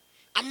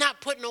 I'm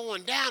not putting no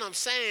one down. I'm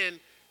saying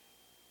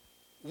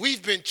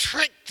we've been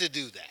tricked to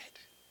do that.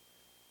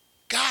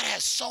 God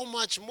has so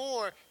much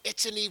more.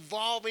 It's an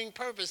evolving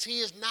purpose. He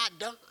is not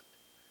done.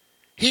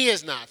 He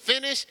is not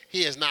finished.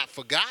 He is not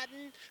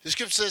forgotten. The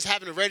scripture says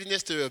having a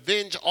readiness to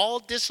avenge all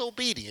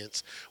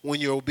disobedience when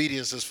your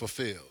obedience is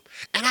fulfilled.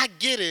 And I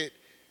get it.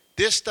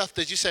 There's stuff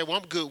that you say, well,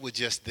 I'm good with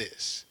just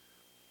this.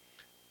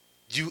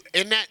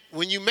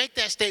 When you make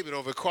that statement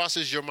or if it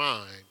crosses your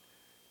mind,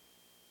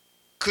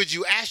 could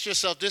you ask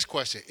yourself this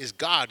question, is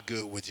God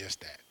good with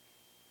just that?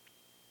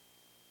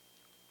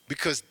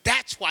 Because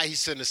that's why he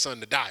sent his son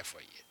to die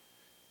for you.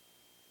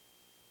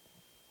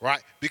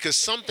 Right? Because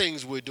some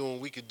things we're doing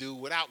we could do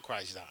without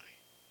Christ dying.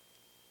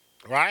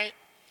 Right?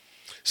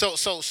 So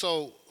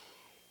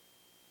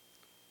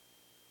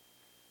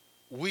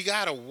we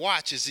got to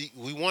watch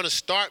we want to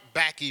start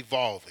back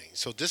evolving.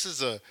 So this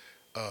is what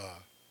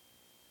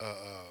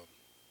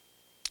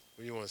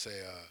do you want to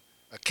say,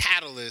 a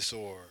catalyst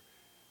or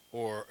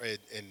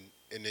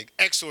an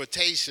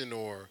exhortation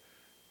or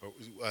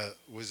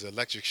was it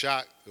electric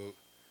shock?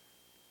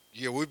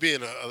 Yeah, we're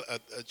being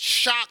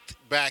shocked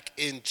back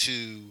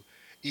into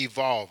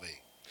evolving.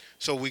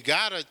 So we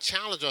got to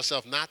challenge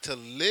ourselves not to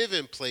live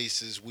in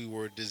places we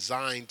were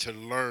designed to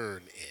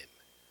learn in.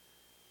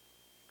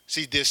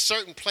 See, there's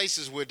certain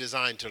places we're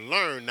designed to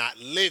learn, not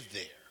live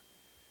there.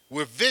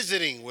 We're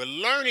visiting. We're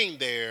learning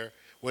there.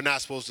 We're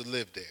not supposed to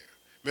live there.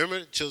 Remember,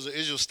 the children of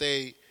Israel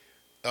stayed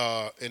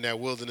in that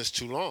wilderness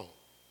too long.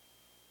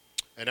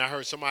 And I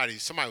heard somebody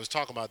was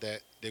talking about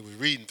that. They were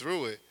reading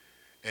through it,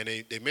 and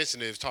they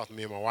mentioned it. They was talking to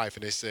me and my wife,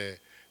 and they said,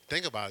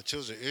 think about it,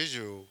 children of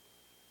Israel,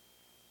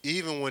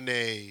 even when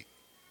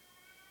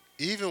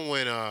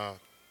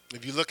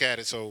if you look at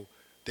it, so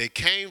they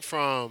came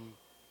from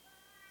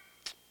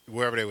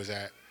wherever they was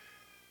at.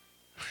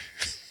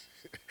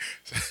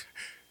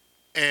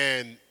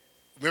 And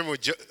remember,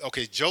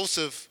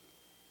 Joseph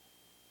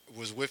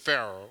was with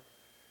Pharaoh.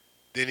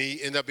 Then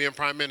he ended up being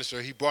prime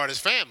minister. He brought his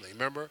family,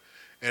 remember?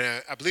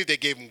 And I believe they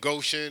gave him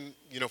Goshen,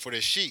 for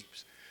their sheep.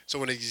 So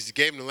when they just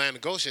gave him the land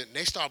of Goshen,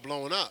 they started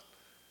blowing up.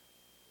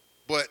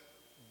 But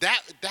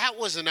that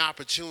was an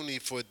opportunity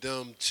for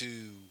them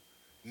to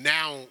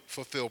now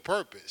fulfill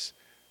purpose.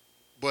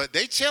 But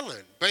they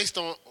chilling based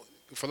on,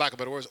 for lack of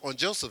better words, on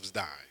Joseph's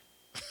dime.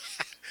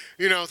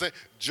 You know what I'm saying?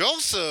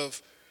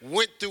 Joseph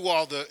went through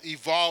all the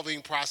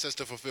evolving process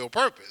to fulfill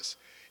purpose.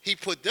 He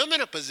put them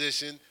in a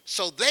position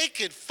so they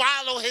could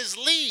follow his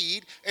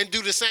lead and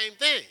do the same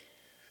thing,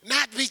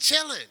 not be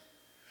chilling.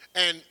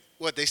 And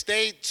they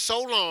stayed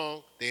so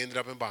long, they ended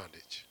up in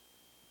bondage.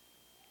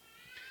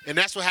 And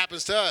that's what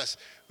happens to us.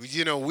 We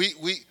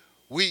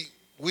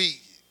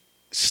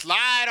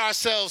slide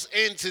ourselves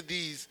into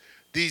these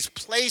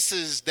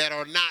places that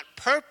are not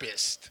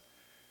purposed,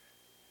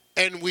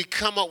 and we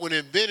come up with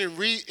invented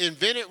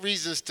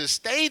reasons to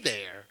stay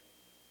there,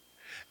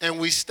 and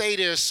we stay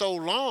there so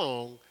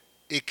long,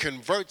 it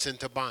converts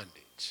into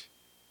bondage.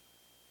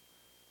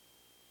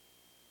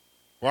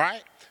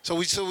 Right? So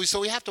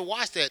we have to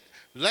watch that.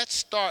 Let's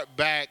start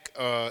back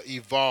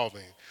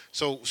evolving.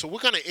 So we're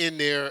going to end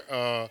there.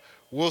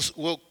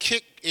 We'll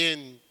kick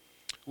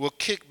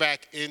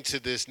back into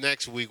this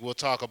next week. We'll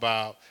talk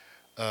about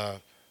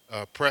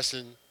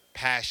pressing,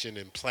 passion,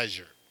 and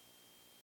pleasure.